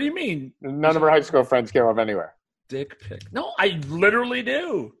 What do you mean? None of her high school friends came up anywhere. Dick pic. No, I literally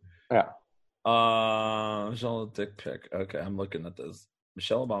do. Yeah. Michelle dick pic. Okay, I'm looking at this.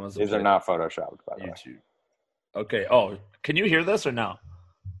 Michelle Obama's. These are not photoshopped, by the way. YouTube. Okay. Oh, can you hear this or no?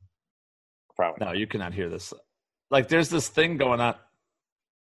 Probably. No, you cannot hear this. Like, there's this thing going on.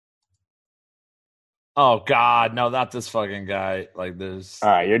 Oh God, no, not this fucking guy. Like, there's. All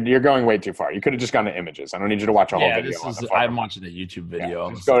right, you're going way too far. You could have just gone to images. I don't need you to watch a whole video. I'm watching a YouTube video.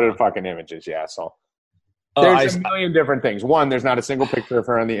 Yeah, just go to the fucking images, you asshole. Oh, There's a million different things. One, there's not a single picture of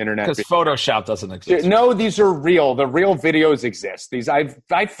her on the internet. Because Photoshop doesn't exist. No, these are real. The real videos exist.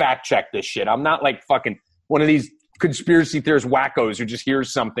 I fact checked this shit. I'm not like fucking one of these conspiracy theorist wackos who just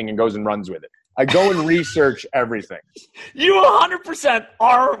hears something and goes and runs with it. I go and research everything. You 100%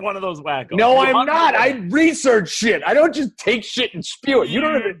 are one of those wackos. No, I'm not. I research shit. I don't just take shit and spew it. You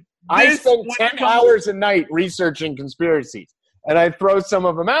don't even. I spend 10 hours a night researching conspiracies, and I throw some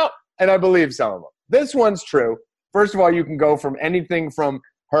of them out, and I believe some of them. This one's true. First of all, you can go from anything from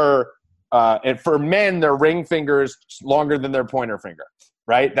her, and for men, their ring finger is longer than their pointer finger,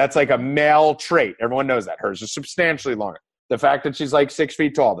 right? That's like a male trait. Everyone knows that. Hers is substantially longer. The fact that she's like 6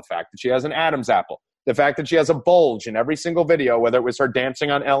 feet tall, the fact that she has an Adam's apple, the fact that she has a bulge in every single video, whether it was her dancing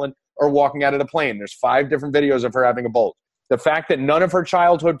on Ellen or walking out of the plane. There's 5 different videos of her having a bulge. The fact that none of her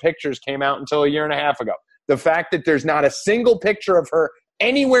childhood pictures came out until a year and a half ago. The fact that there's not a single picture of her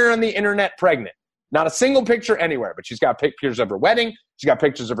anywhere on the internet pregnant. Not a single picture anywhere, but she's got pictures of her wedding. She's got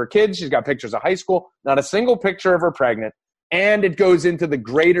pictures of her kids. She's got pictures of high school. Not a single picture of her pregnant. And it goes into the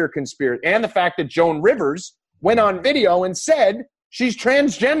greater conspiracy. And the fact that Joan Rivers went on video and said she's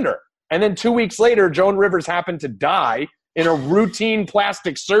transgender. And then 2 weeks later, Joan Rivers happened to die in a routine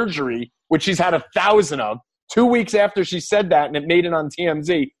plastic surgery, which she's had 1,000 of. 2 weeks after she said that, and it made it on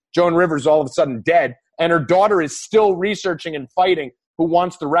TMZ, Joan Rivers all of a sudden dead. And her daughter is still researching and fighting who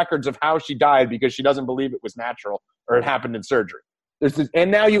wants the records of how she died because she doesn't believe it was natural or it happened in surgery.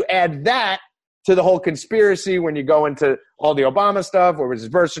 And now you add that to the whole conspiracy when you go into all the Obama stuff. Where was his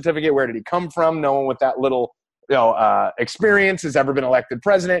birth certificate? Where did he come from? No one with that little experience has ever been elected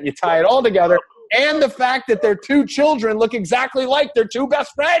president. You tie it all together. And the fact that their 2 children look exactly like their 2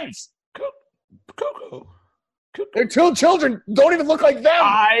 best friends. Their 2 children don't even look like them.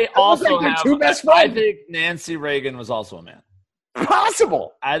 I also like have. 2 best friends. I think Nancy Reagan was also a man.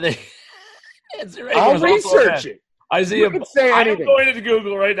 Possible. I think Nancy Reagan I'll was also a man. research it. I see. You can say I'm anything. going into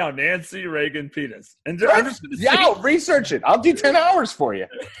Google right now. Nancy Reagan penis, and I'm just going to Yeah, I'll research it. I'll do 10 hours for you.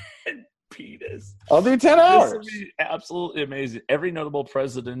 penis. I'll do 10 This hours. would be absolutely amazing. Every notable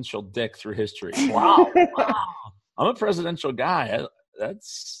presidential dick through history. Wow. I'm a presidential guy.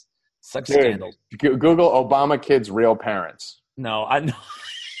 That's sex Dude, scandal. Google Obama kids' real parents. No, I know.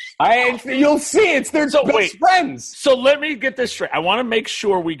 You'll see. It's their best friends. So let me get this straight. I want to make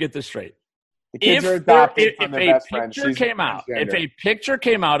sure we get this straight. The kids are adopted from If their a best friends. picture She's came out, transgender. if a picture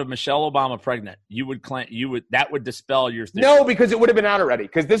came out of Michelle Obama pregnant, you would claim that would dispel your theory. No, because it would have been out already.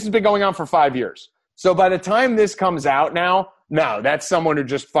 Because this has been going on for 5 years. So by the time this comes out now, no, that's someone who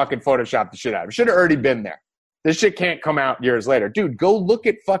just fucking photoshopped the shit out of it. Should have already been there. This shit can't come out years later. Dude, go look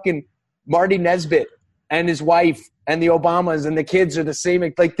at fucking Marty Nesbitt and his wife and the Obamas and the kids are the same.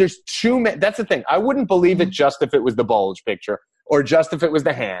 Like, there's too many. That's the thing. I wouldn't believe it just if it was the bulge picture or just if it was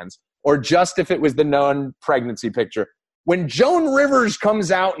the hands or just if it was the non-pregnancy picture. When Joan Rivers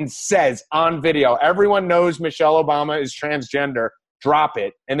comes out and says on video, everyone knows Michelle Obama is transgender, drop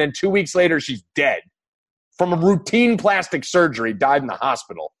it. And then 2 weeks later, she's dead from a routine plastic surgery, died in the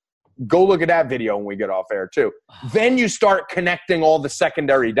hospital. Go look at that video when we get off air, too. Then you start connecting all the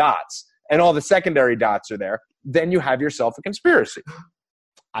secondary dots, and all the secondary dots are there. Then you have yourself a conspiracy.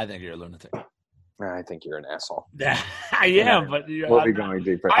 I think you're a lunatic. I think you're an asshole. I am, but We'll be going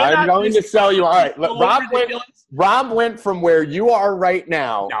deeper. I'm I'm not going to sell you. All right, so look, Rob went from where you are right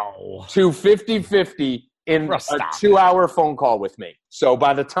now No. to 50-50 in Bro, a stop 2-hour phone call with me. So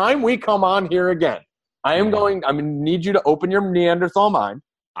by the time we come on here again, I'm going to need you to open your Neanderthal mind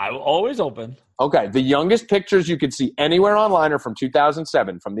I will always open. Okay, the youngest pictures you could see anywhere online are from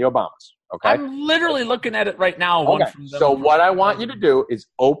 2007 from the Obamas. Okay, I'm literally looking at it right now. Okay, so what I want you to do is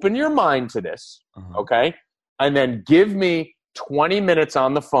open your mind to this, okay, and then give me 20 minutes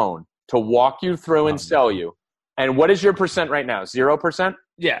on the phone to walk you through and sell you. And what is your percent right now? 0%?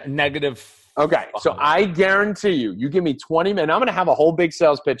 Yeah, negative. Okay, so I guarantee you give me 20 minutes. I'm going to have a whole big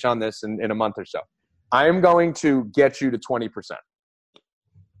sales pitch on this in a month or so. I am going to get you to 20%.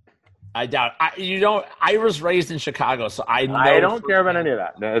 I doubt. I was raised in Chicago, so I know. I don't care about any of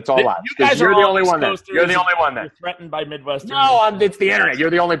that. It's all lies. You guys you're are the all only one there. East You're the only one there. You're threatened by Midwestern. No, it's the internet. You're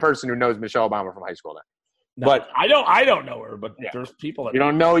the only person who knows Michelle Obama from high school then. No, but I don't know her, but there's people that you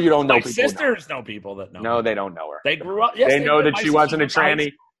don't know. You don't know. My people sisters know people that know. No, her. they don't know her. They grew up. Yes, they know did. that she wasn't a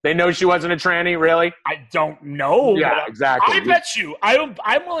tranny. They know she wasn't a tranny. Really? I don't know. Yeah, exactly. I bet you. I'm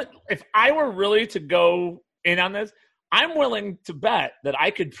willing. If I were really to go in on this, I'm willing to bet that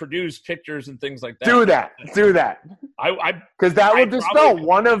I could produce pictures and things like that. Do that. Because that would dispel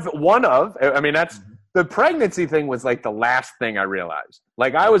one of. I mean, that's the pregnancy thing was like the last thing I realized.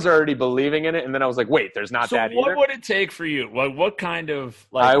 Like I was already believing in it, and then I was like, wait, there's not that either. So what would it take for you? Like, what kind of?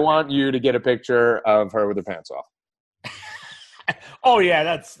 Like, I want you to get a picture of her with her pants off. Oh yeah,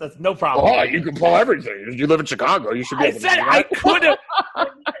 that's no problem. Oh, you can pull everything. You live in Chicago. You should be able to do that. I could have.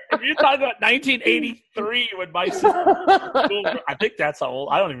 If you're talking about 1983 when my sister I think that's how old.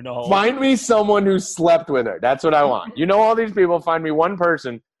 I don't even know how old. Find me someone who slept with her. That's what I want. You know all these people. Find me one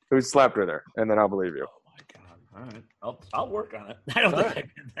person who slept with her, and then I'll believe you. Oh my god! All right, I'll work on it. I don't think I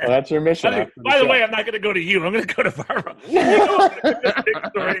can. Well, that's your mission. By the way, I'm not going to go to you. I'm going to go to Barbara.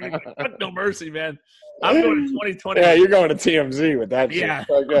 No mercy, man. I'm going to 2020. Yeah, you're going to TMZ with that shit. Yeah.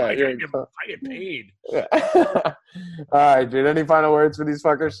 Okay, I get paid. Yeah. All right, dude. Any final words for these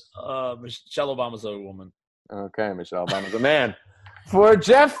fuckers? Michelle Obama's a woman. Okay, Michelle Obama's a man. For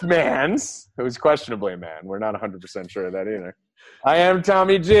Jeff Mans, who's questionably a man, we're not 100% sure of that either. I am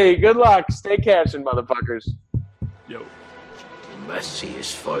Tommy G. Good luck. Stay cashing, motherfuckers. Yo. Mercy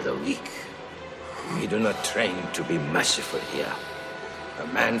is for the weak. We do not train to be merciful here. A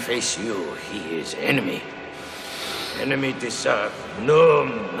man face you, he is enemy. Enemy deserve no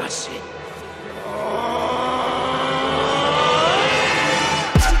mercy.